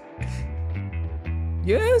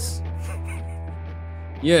 Yes?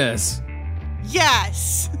 Yes.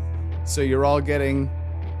 Yes. So you're all getting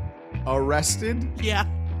arrested? Yeah.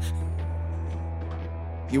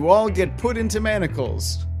 You all get put into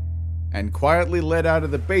manacles and quietly led out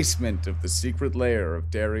of the basement of the secret lair of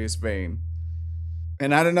Darius Vane.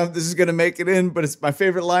 And I don't know if this is going to make it in, but it's my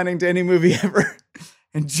favorite lining to any movie ever.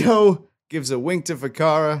 And Joe gives a wink to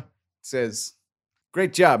Fakara, says,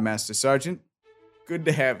 "Great job, Master Sergeant. Good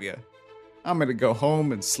to have you. I'm going to go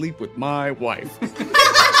home and sleep with my wife."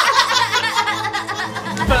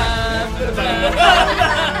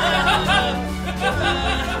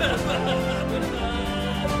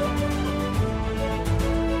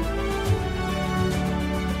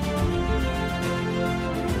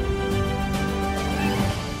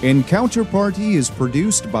 Encounter Party is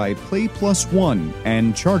produced by Play Plus One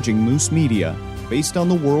and Charging Moose Media, based on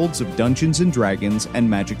the worlds of Dungeons & Dragons and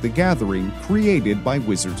Magic the Gathering created by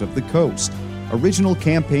Wizards of the Coast. Original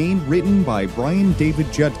campaign written by Brian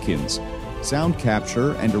David Judkins. Sound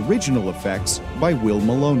capture and original effects by Will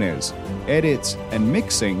Malones. Edits and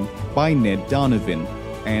mixing by Ned Donovan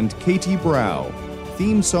and Katie Brow.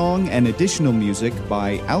 Theme song and additional music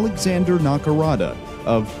by Alexander Nakarada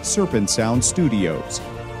of Serpent Sound Studios.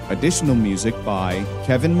 Additional music by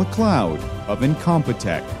Kevin MacLeod of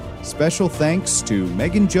Incompetech. Special thanks to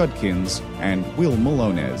Megan Judkins and Will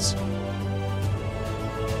Malones.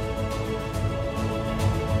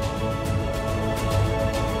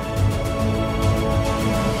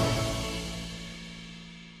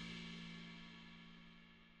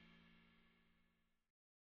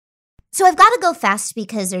 So I've got to go fast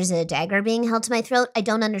because there's a dagger being held to my throat. I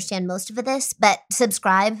don't understand most of this, but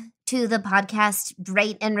subscribe to the podcast,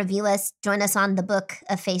 rate and review us, join us on the Book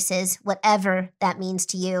of Faces, whatever that means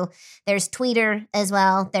to you. There's Twitter as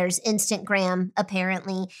well. There's Instagram,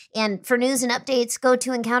 apparently. And for news and updates, go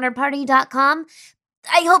to encounterparty.com.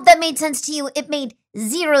 I hope that made sense to you. It made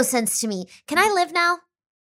 0 sense to me. Can I live now?